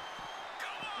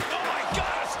 Oh my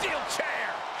God, a steel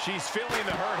chair! She's feeling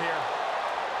the hurt here.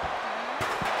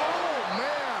 Oh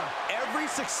man! Every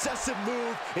successive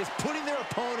move is putting their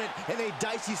opponent in a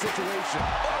dicey situation.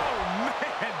 Oh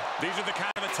man! These are the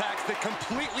kind of attacks that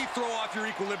completely throw off your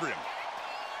equilibrium.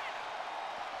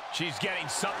 She's getting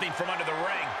something from under the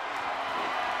ring.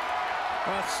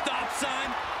 A stop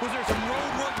sign? Was there some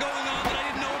road work going on that I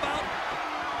didn't know about?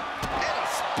 And a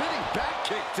spinning back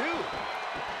kick too.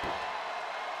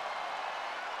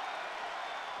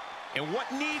 And what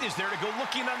need is there to go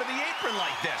looking under the apron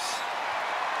like this?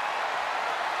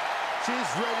 She's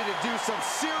ready to do some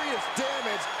serious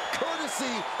damage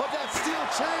courtesy of that steel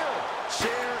chair.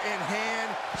 Chair in hand,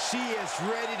 she is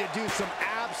ready to do some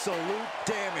absolute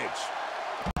damage.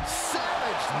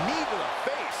 Savage knee to the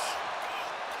face.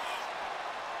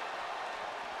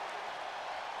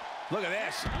 Look at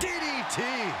this. DDT.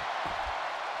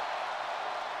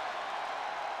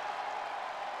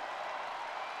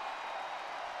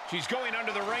 She's going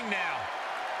under the ring now.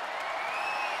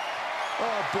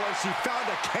 Oh boy, she found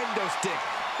a kendo stick.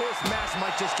 This match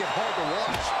might just get hard to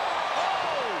watch.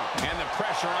 Oh! And the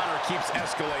pressure on her keeps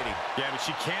escalating. Yeah, but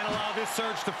she can't allow this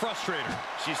surge to frustrate her.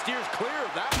 She steers clear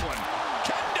of that one.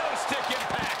 Kendo stick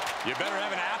impact. You better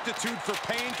have an aptitude for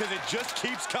pain because it just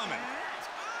keeps coming.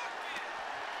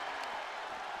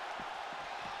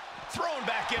 Thrown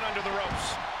back in under the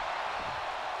ropes.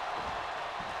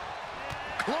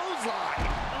 Clothesline.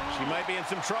 She might be in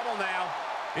some trouble now.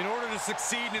 In order to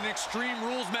succeed in an Extreme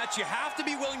Rules match, you have to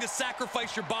be willing to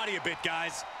sacrifice your body a bit,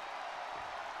 guys.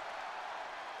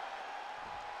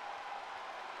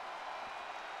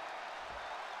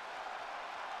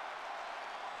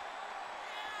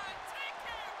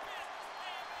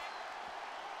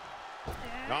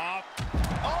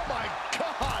 Oh my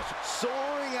gosh!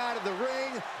 Soaring out of the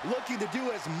ring, looking to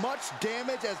do as much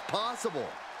damage as possible.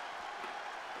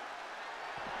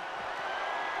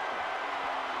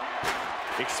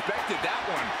 Expected that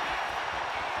one.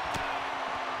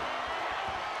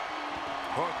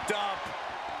 Hooked up.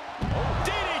 Oh,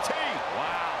 DDT!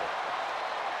 Wow.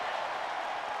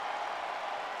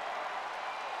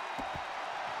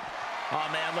 Oh,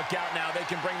 man, look out now. They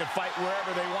can bring the fight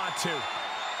wherever they want to.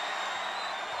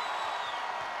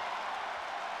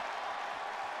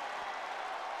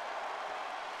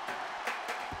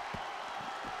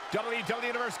 WWE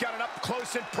Universe got an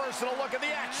up-close and personal look at the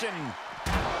action.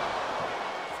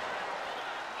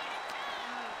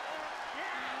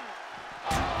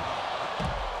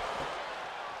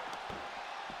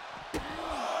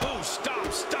 Oh,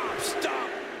 stop, stop, stop.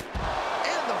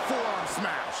 And the forearm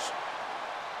smash.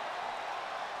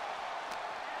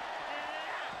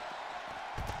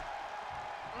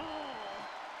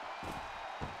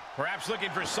 Perhaps looking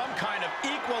for some kind of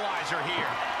equalizer here.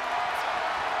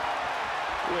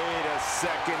 Wait a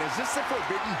second, is this the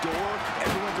forbidden door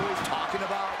everyone's always talking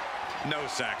about? No,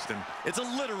 Saxton. It's a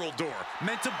literal door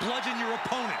meant to bludgeon your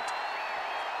opponent.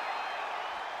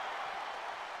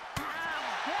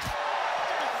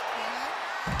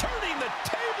 Turning the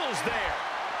tables there.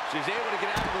 She's able to get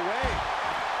out of the way.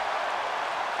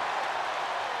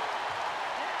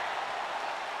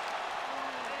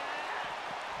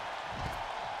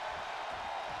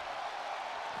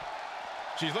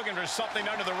 She's looking for something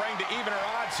under the ring to even her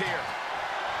odds here.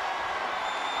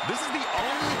 This is the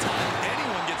only time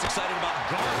anyone gets excited about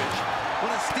garbage,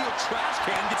 when a steel trash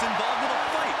can gets involved with a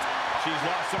fight. She's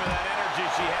lost some of that energy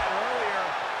she had earlier.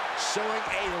 Showing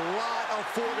a lot of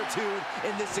fortitude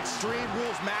in this Extreme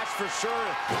Rules match for sure,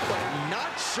 but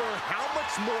not sure how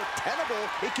much more tenable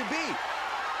it can be.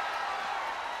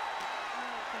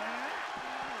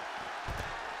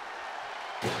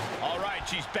 All right,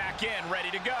 she's back in,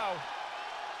 ready to go.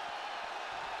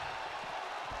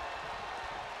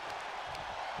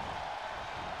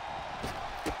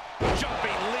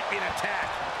 Jumping, leaping attack.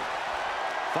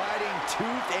 Fighting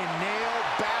tooth and nail,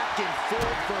 back and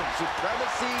forth for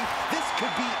supremacy. This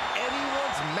could be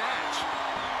anyone's match.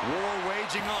 War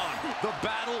waging on. The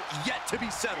battle yet to be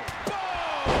settled.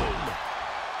 Boom!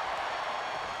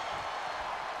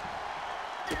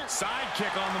 Side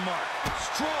kick on the mark.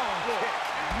 Strong kick.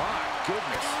 My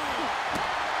goodness.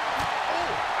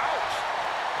 Oh, ouch!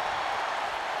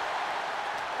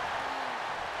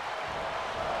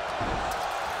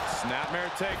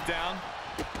 Snapmare takedown.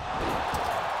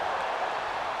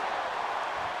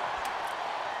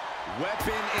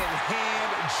 Weapon in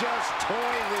hand, just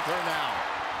toying with her now.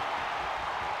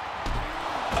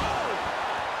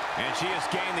 Oh! And she has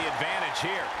gained the advantage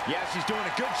here. Yeah, she's doing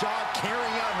a good job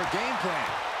carrying out her game plan.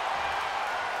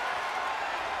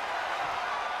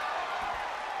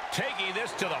 Taking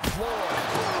this to the floor.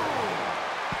 Boom!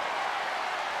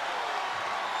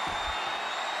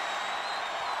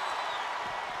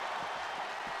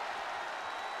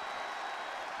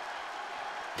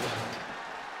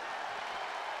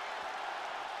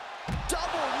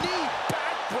 Double knee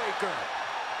backbreaker.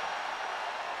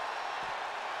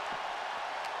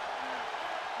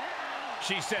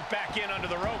 She's sent back in under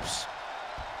the ropes.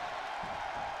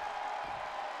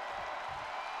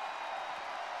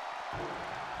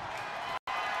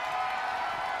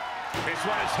 This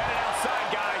one is headed outside,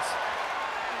 guys.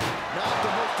 Not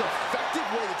the most effective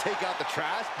way to take out the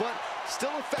trash, but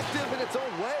still effective in its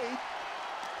own way.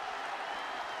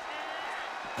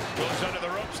 Goes under the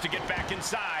ropes to get back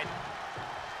inside.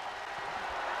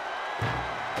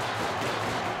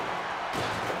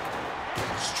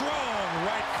 Strong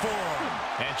right forearm.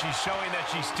 And she's showing that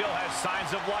she still has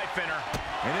signs of life in her.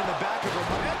 And in the back of her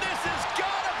mind. And this has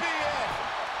got to be it!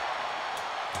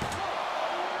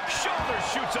 Shoulder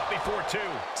shoots up before two.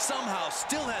 Somehow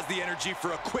still has the energy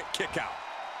for a quick kick out.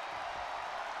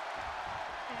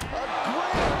 A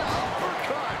grand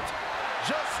uppercut.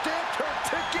 Just stamped her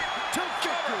ticket to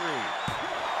victory.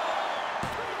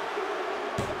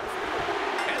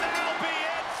 And that'll be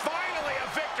it. Finally a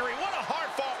victory. What a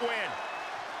hard-fought win.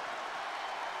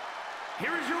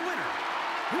 Here is your winner,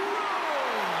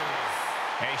 Rose.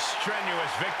 A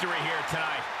strenuous victory here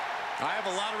tonight. I have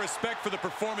a lot of respect for the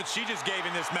performance she just gave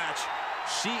in this match.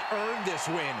 She earned this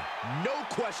win, no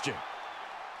question.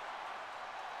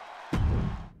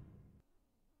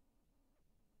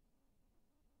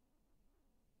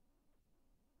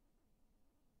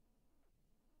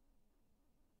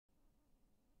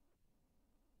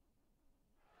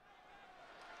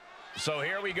 So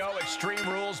here we go, Extreme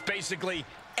Rules. Basically,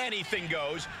 anything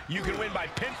goes. You can win by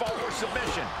pinfall or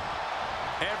submission.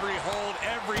 Every hold,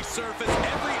 every surface,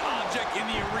 every object in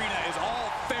the arena is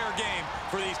all fair game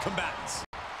for these combatants.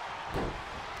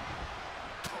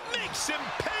 Makes him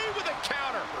pay with a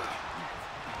counter.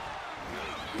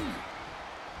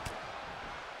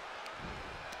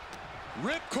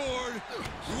 Ripcord,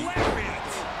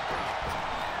 lariat.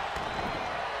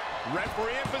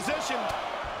 Referee in position.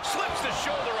 Slips the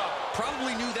shoulder up.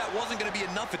 Probably knew that wasn't going to be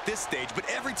enough at this stage, but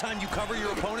every time you cover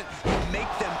your opponent, you make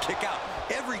them kick out.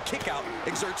 Every kick out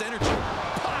exerts energy.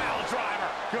 Pile driver.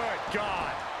 Good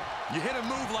God. You hit a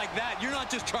move like that, you're not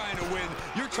just trying to win,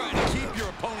 you're trying to keep your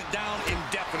opponent down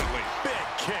indefinitely. Big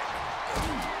kick.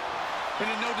 In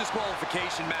a no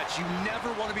disqualification match, you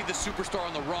never want to be the superstar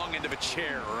on the wrong end of a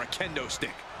chair or a kendo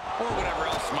stick, or whatever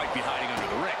else might be hiding under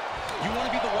the ring. You want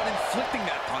to be the one inflicting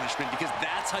that punishment because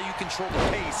that's how you control the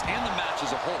pace and the match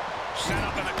as a whole. Set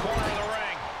up in the corner of the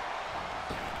ring.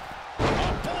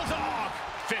 A bulldog.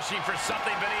 Fishing for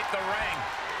something beneath the ring.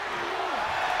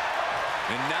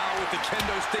 And now with the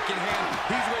kendo stick in hand,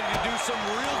 he's ready to do some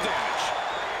real damage.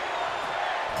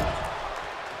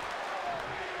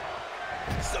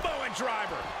 Samoan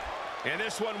driver. And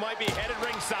this one might be headed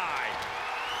ringside.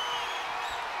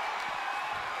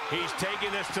 He's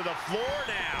taking this to the floor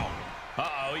now.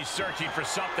 Uh-oh, he's searching for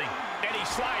something. And he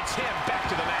slides him back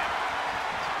to the mat.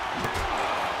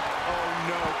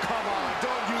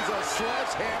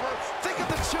 sledgehammer. Think of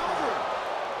the children.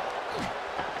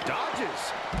 Dodges.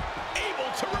 Able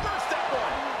to reverse that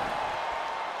one.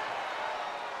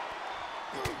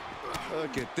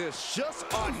 Look at this, just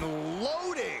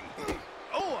unloading.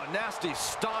 Oh, a nasty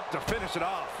stop to finish it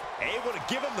off. Able to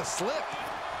give him the slip.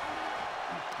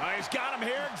 Oh, he's got him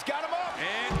here. He's got him up.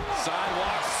 And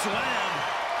sidewalk slam.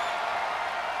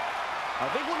 I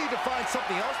think we'll need to find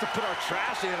something else to put our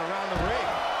trash in around the ring,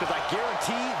 because I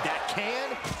guarantee that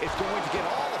can is going to get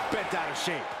all bent out of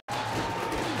shape.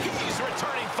 He's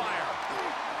returning fire.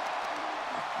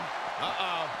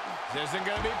 Uh-oh. This isn't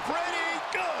going to be pretty.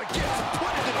 Oh, gets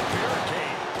put into the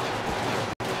barricade.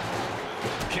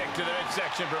 Kick to the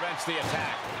midsection prevents the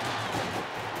attack.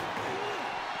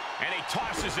 And he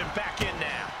tosses him back in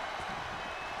now.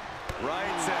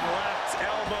 Rights and lefts,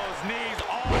 elbows, knees,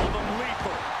 all of them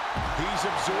lethal. He's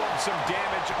absorbed some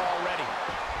damage already.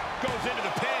 Goes into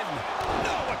the pin.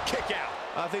 No, a kick out.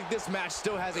 I think this match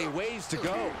still has a ways to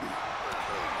go.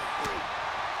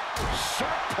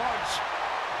 Sharp punch.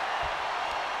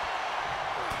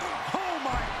 Oh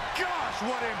my gosh,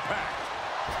 what impact!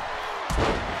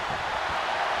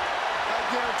 I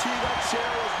guarantee that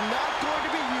chair was not going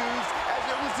to be used as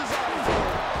it was designed for.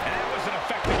 And that was an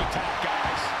effective attack,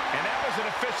 guys. And that was an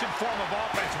efficient form of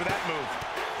offense with that move.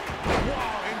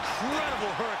 Wow,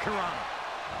 incredible hurricanrana.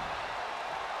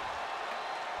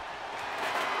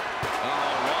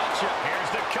 Oh, watch it.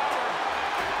 Here's the cover.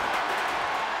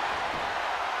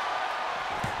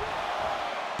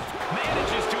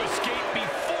 Manages to escape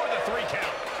before the 3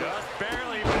 count. Just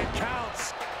barely, but it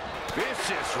counts.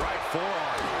 Vicious right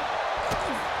forearm.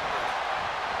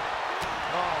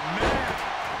 Oh, man.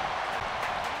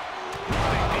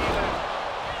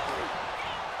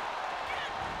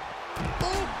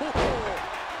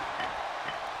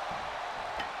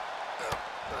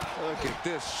 Look at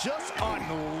this, just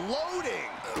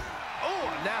unloading. Oh,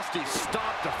 a nasty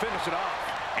stop to finish it off.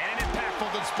 And an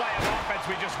impactful display of offense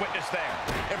we just witnessed there.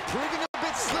 And proving a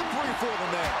bit slippery for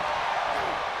them there.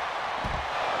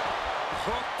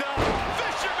 Hooked up.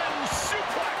 Fisherman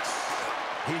suplex.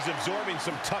 He's absorbing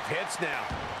some tough hits now.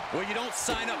 Well, you don't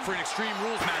sign up for an Extreme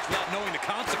Rules match without knowing the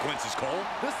consequences, Cole.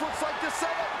 This looks like the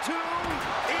setup to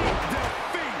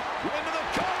defeat. Into the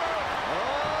cover.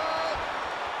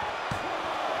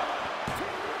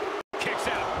 Kicks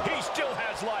out. He still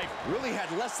has life. Really had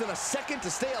less than a second to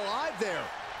stay alive there.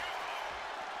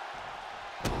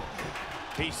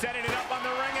 He's setting it up on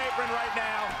the ring apron right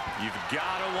now. You've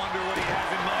got to wonder what he has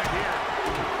in mind here.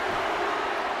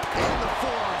 And the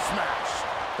forearm smash.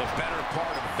 The better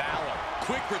part of valor.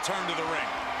 Quick return to the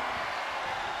ring.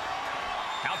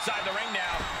 Outside the ring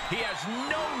now. He has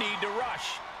no need to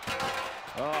rush.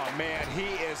 Oh, man,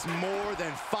 he is more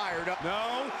than fired up.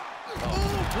 No.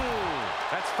 Ooh.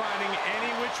 That's finding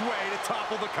any which way to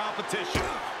topple the competition.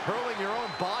 Hurling your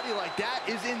own body like that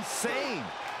is insane.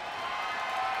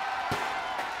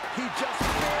 He just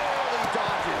barely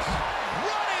dodges.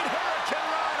 Running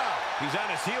hurricanrana. He's on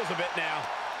his heels a bit now.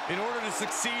 In order to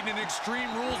succeed in an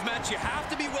Extreme Rules match, you have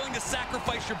to be willing to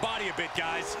sacrifice your body a bit,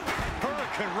 guys.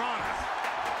 Hurricanrana.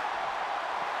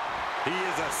 He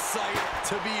is a sight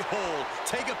to behold.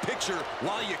 Take a picture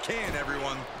while you can,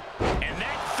 everyone. And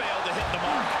that failed to hit the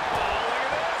mark. Oh, look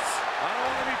at this. I don't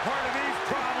want to be part of these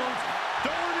problems.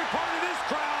 Don't want to be part of this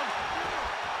crowd.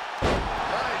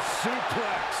 Nice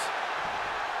suplex.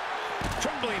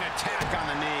 Trembling attack on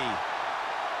the knee.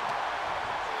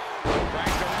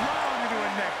 Cranked around into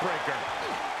a neck breaker.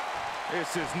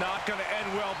 This is not going to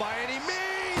end well by any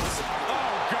means.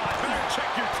 Oh, God, better check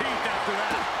your teeth after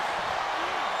that.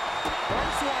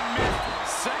 First one missed,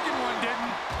 second one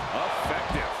didn't.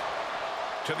 Effective.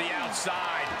 To the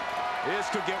outside. This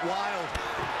could get wild.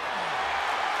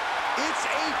 It's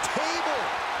a table.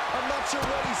 I'm not sure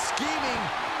what he's scheming,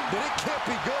 but it can't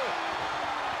be good.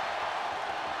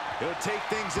 He'll take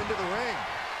things into the ring.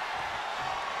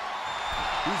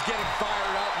 He's getting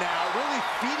fired up now, really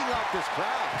feeding off this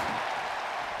crowd.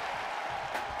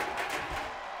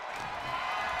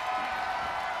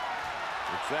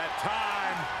 It's that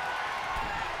time.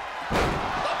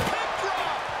 The pin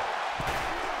drop.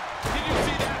 Did you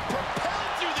see that?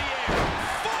 Propelled through the air.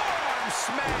 Forearm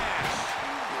smash.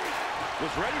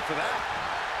 Was ready for that.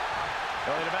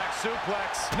 Belly to back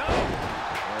suplex. No.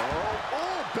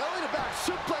 Oh, belly to back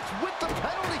suplex with the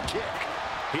penalty kick.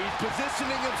 He's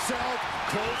positioning himself,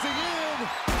 closing in.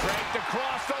 Dragged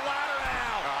across the ladder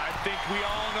now. I think we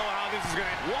all know how this is going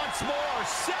to end. Once more,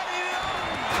 setting it up.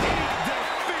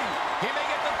 Defeat. He may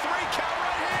get the 3 count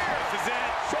right here. This is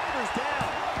it. Shoulders down.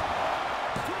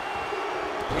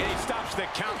 And he stops the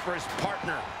count for his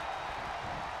partner.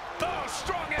 Oh,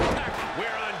 strong impact.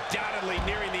 We're undoubtedly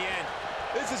nearing the end.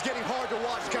 This is getting hard to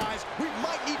watch, guys. We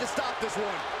might need to stop this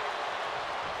one.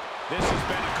 This has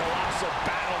been a colossal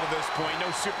battle to this point.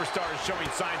 No superstar is showing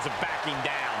signs of backing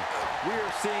down. We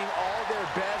are seeing all their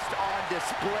best on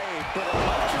display, but it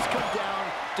might just come down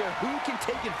to who can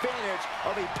take advantage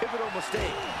of a pivotal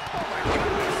mistake. Oh, my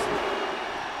goodness.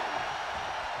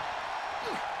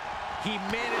 He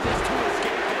manages to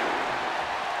escape it.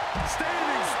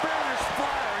 Standing Spanish fly,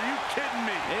 are you kidding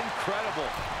me? Incredible.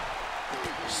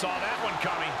 Saw that one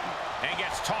coming and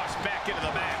gets tossed back into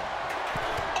the mat.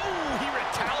 Oh, he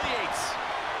retaliates.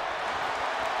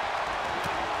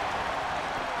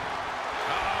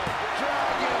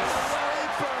 Dragon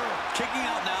Sleeper. Kicking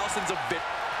out now sends a bit.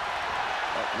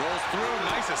 Rolls through,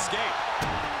 nice escape.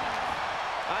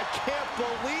 I can't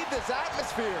believe this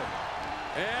atmosphere.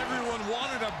 Everyone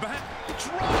wanted a back.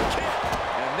 Drop kick.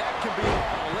 And that can be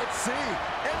all. Let's see.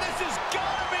 And this has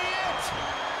got to be it.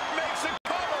 Makes a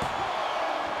cover.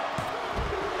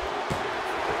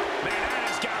 Man, that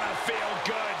has got to feel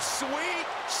good. Sweet,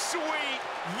 sweet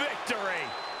victory.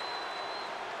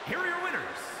 Here are your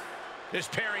winners. This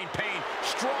pairing paid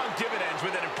strong dividends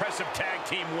with an impressive tag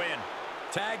team win.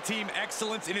 Tag team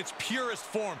excellence in its purest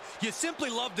form. You simply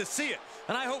love to see it.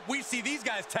 And I hope we see these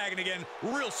guys tagging again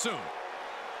real soon.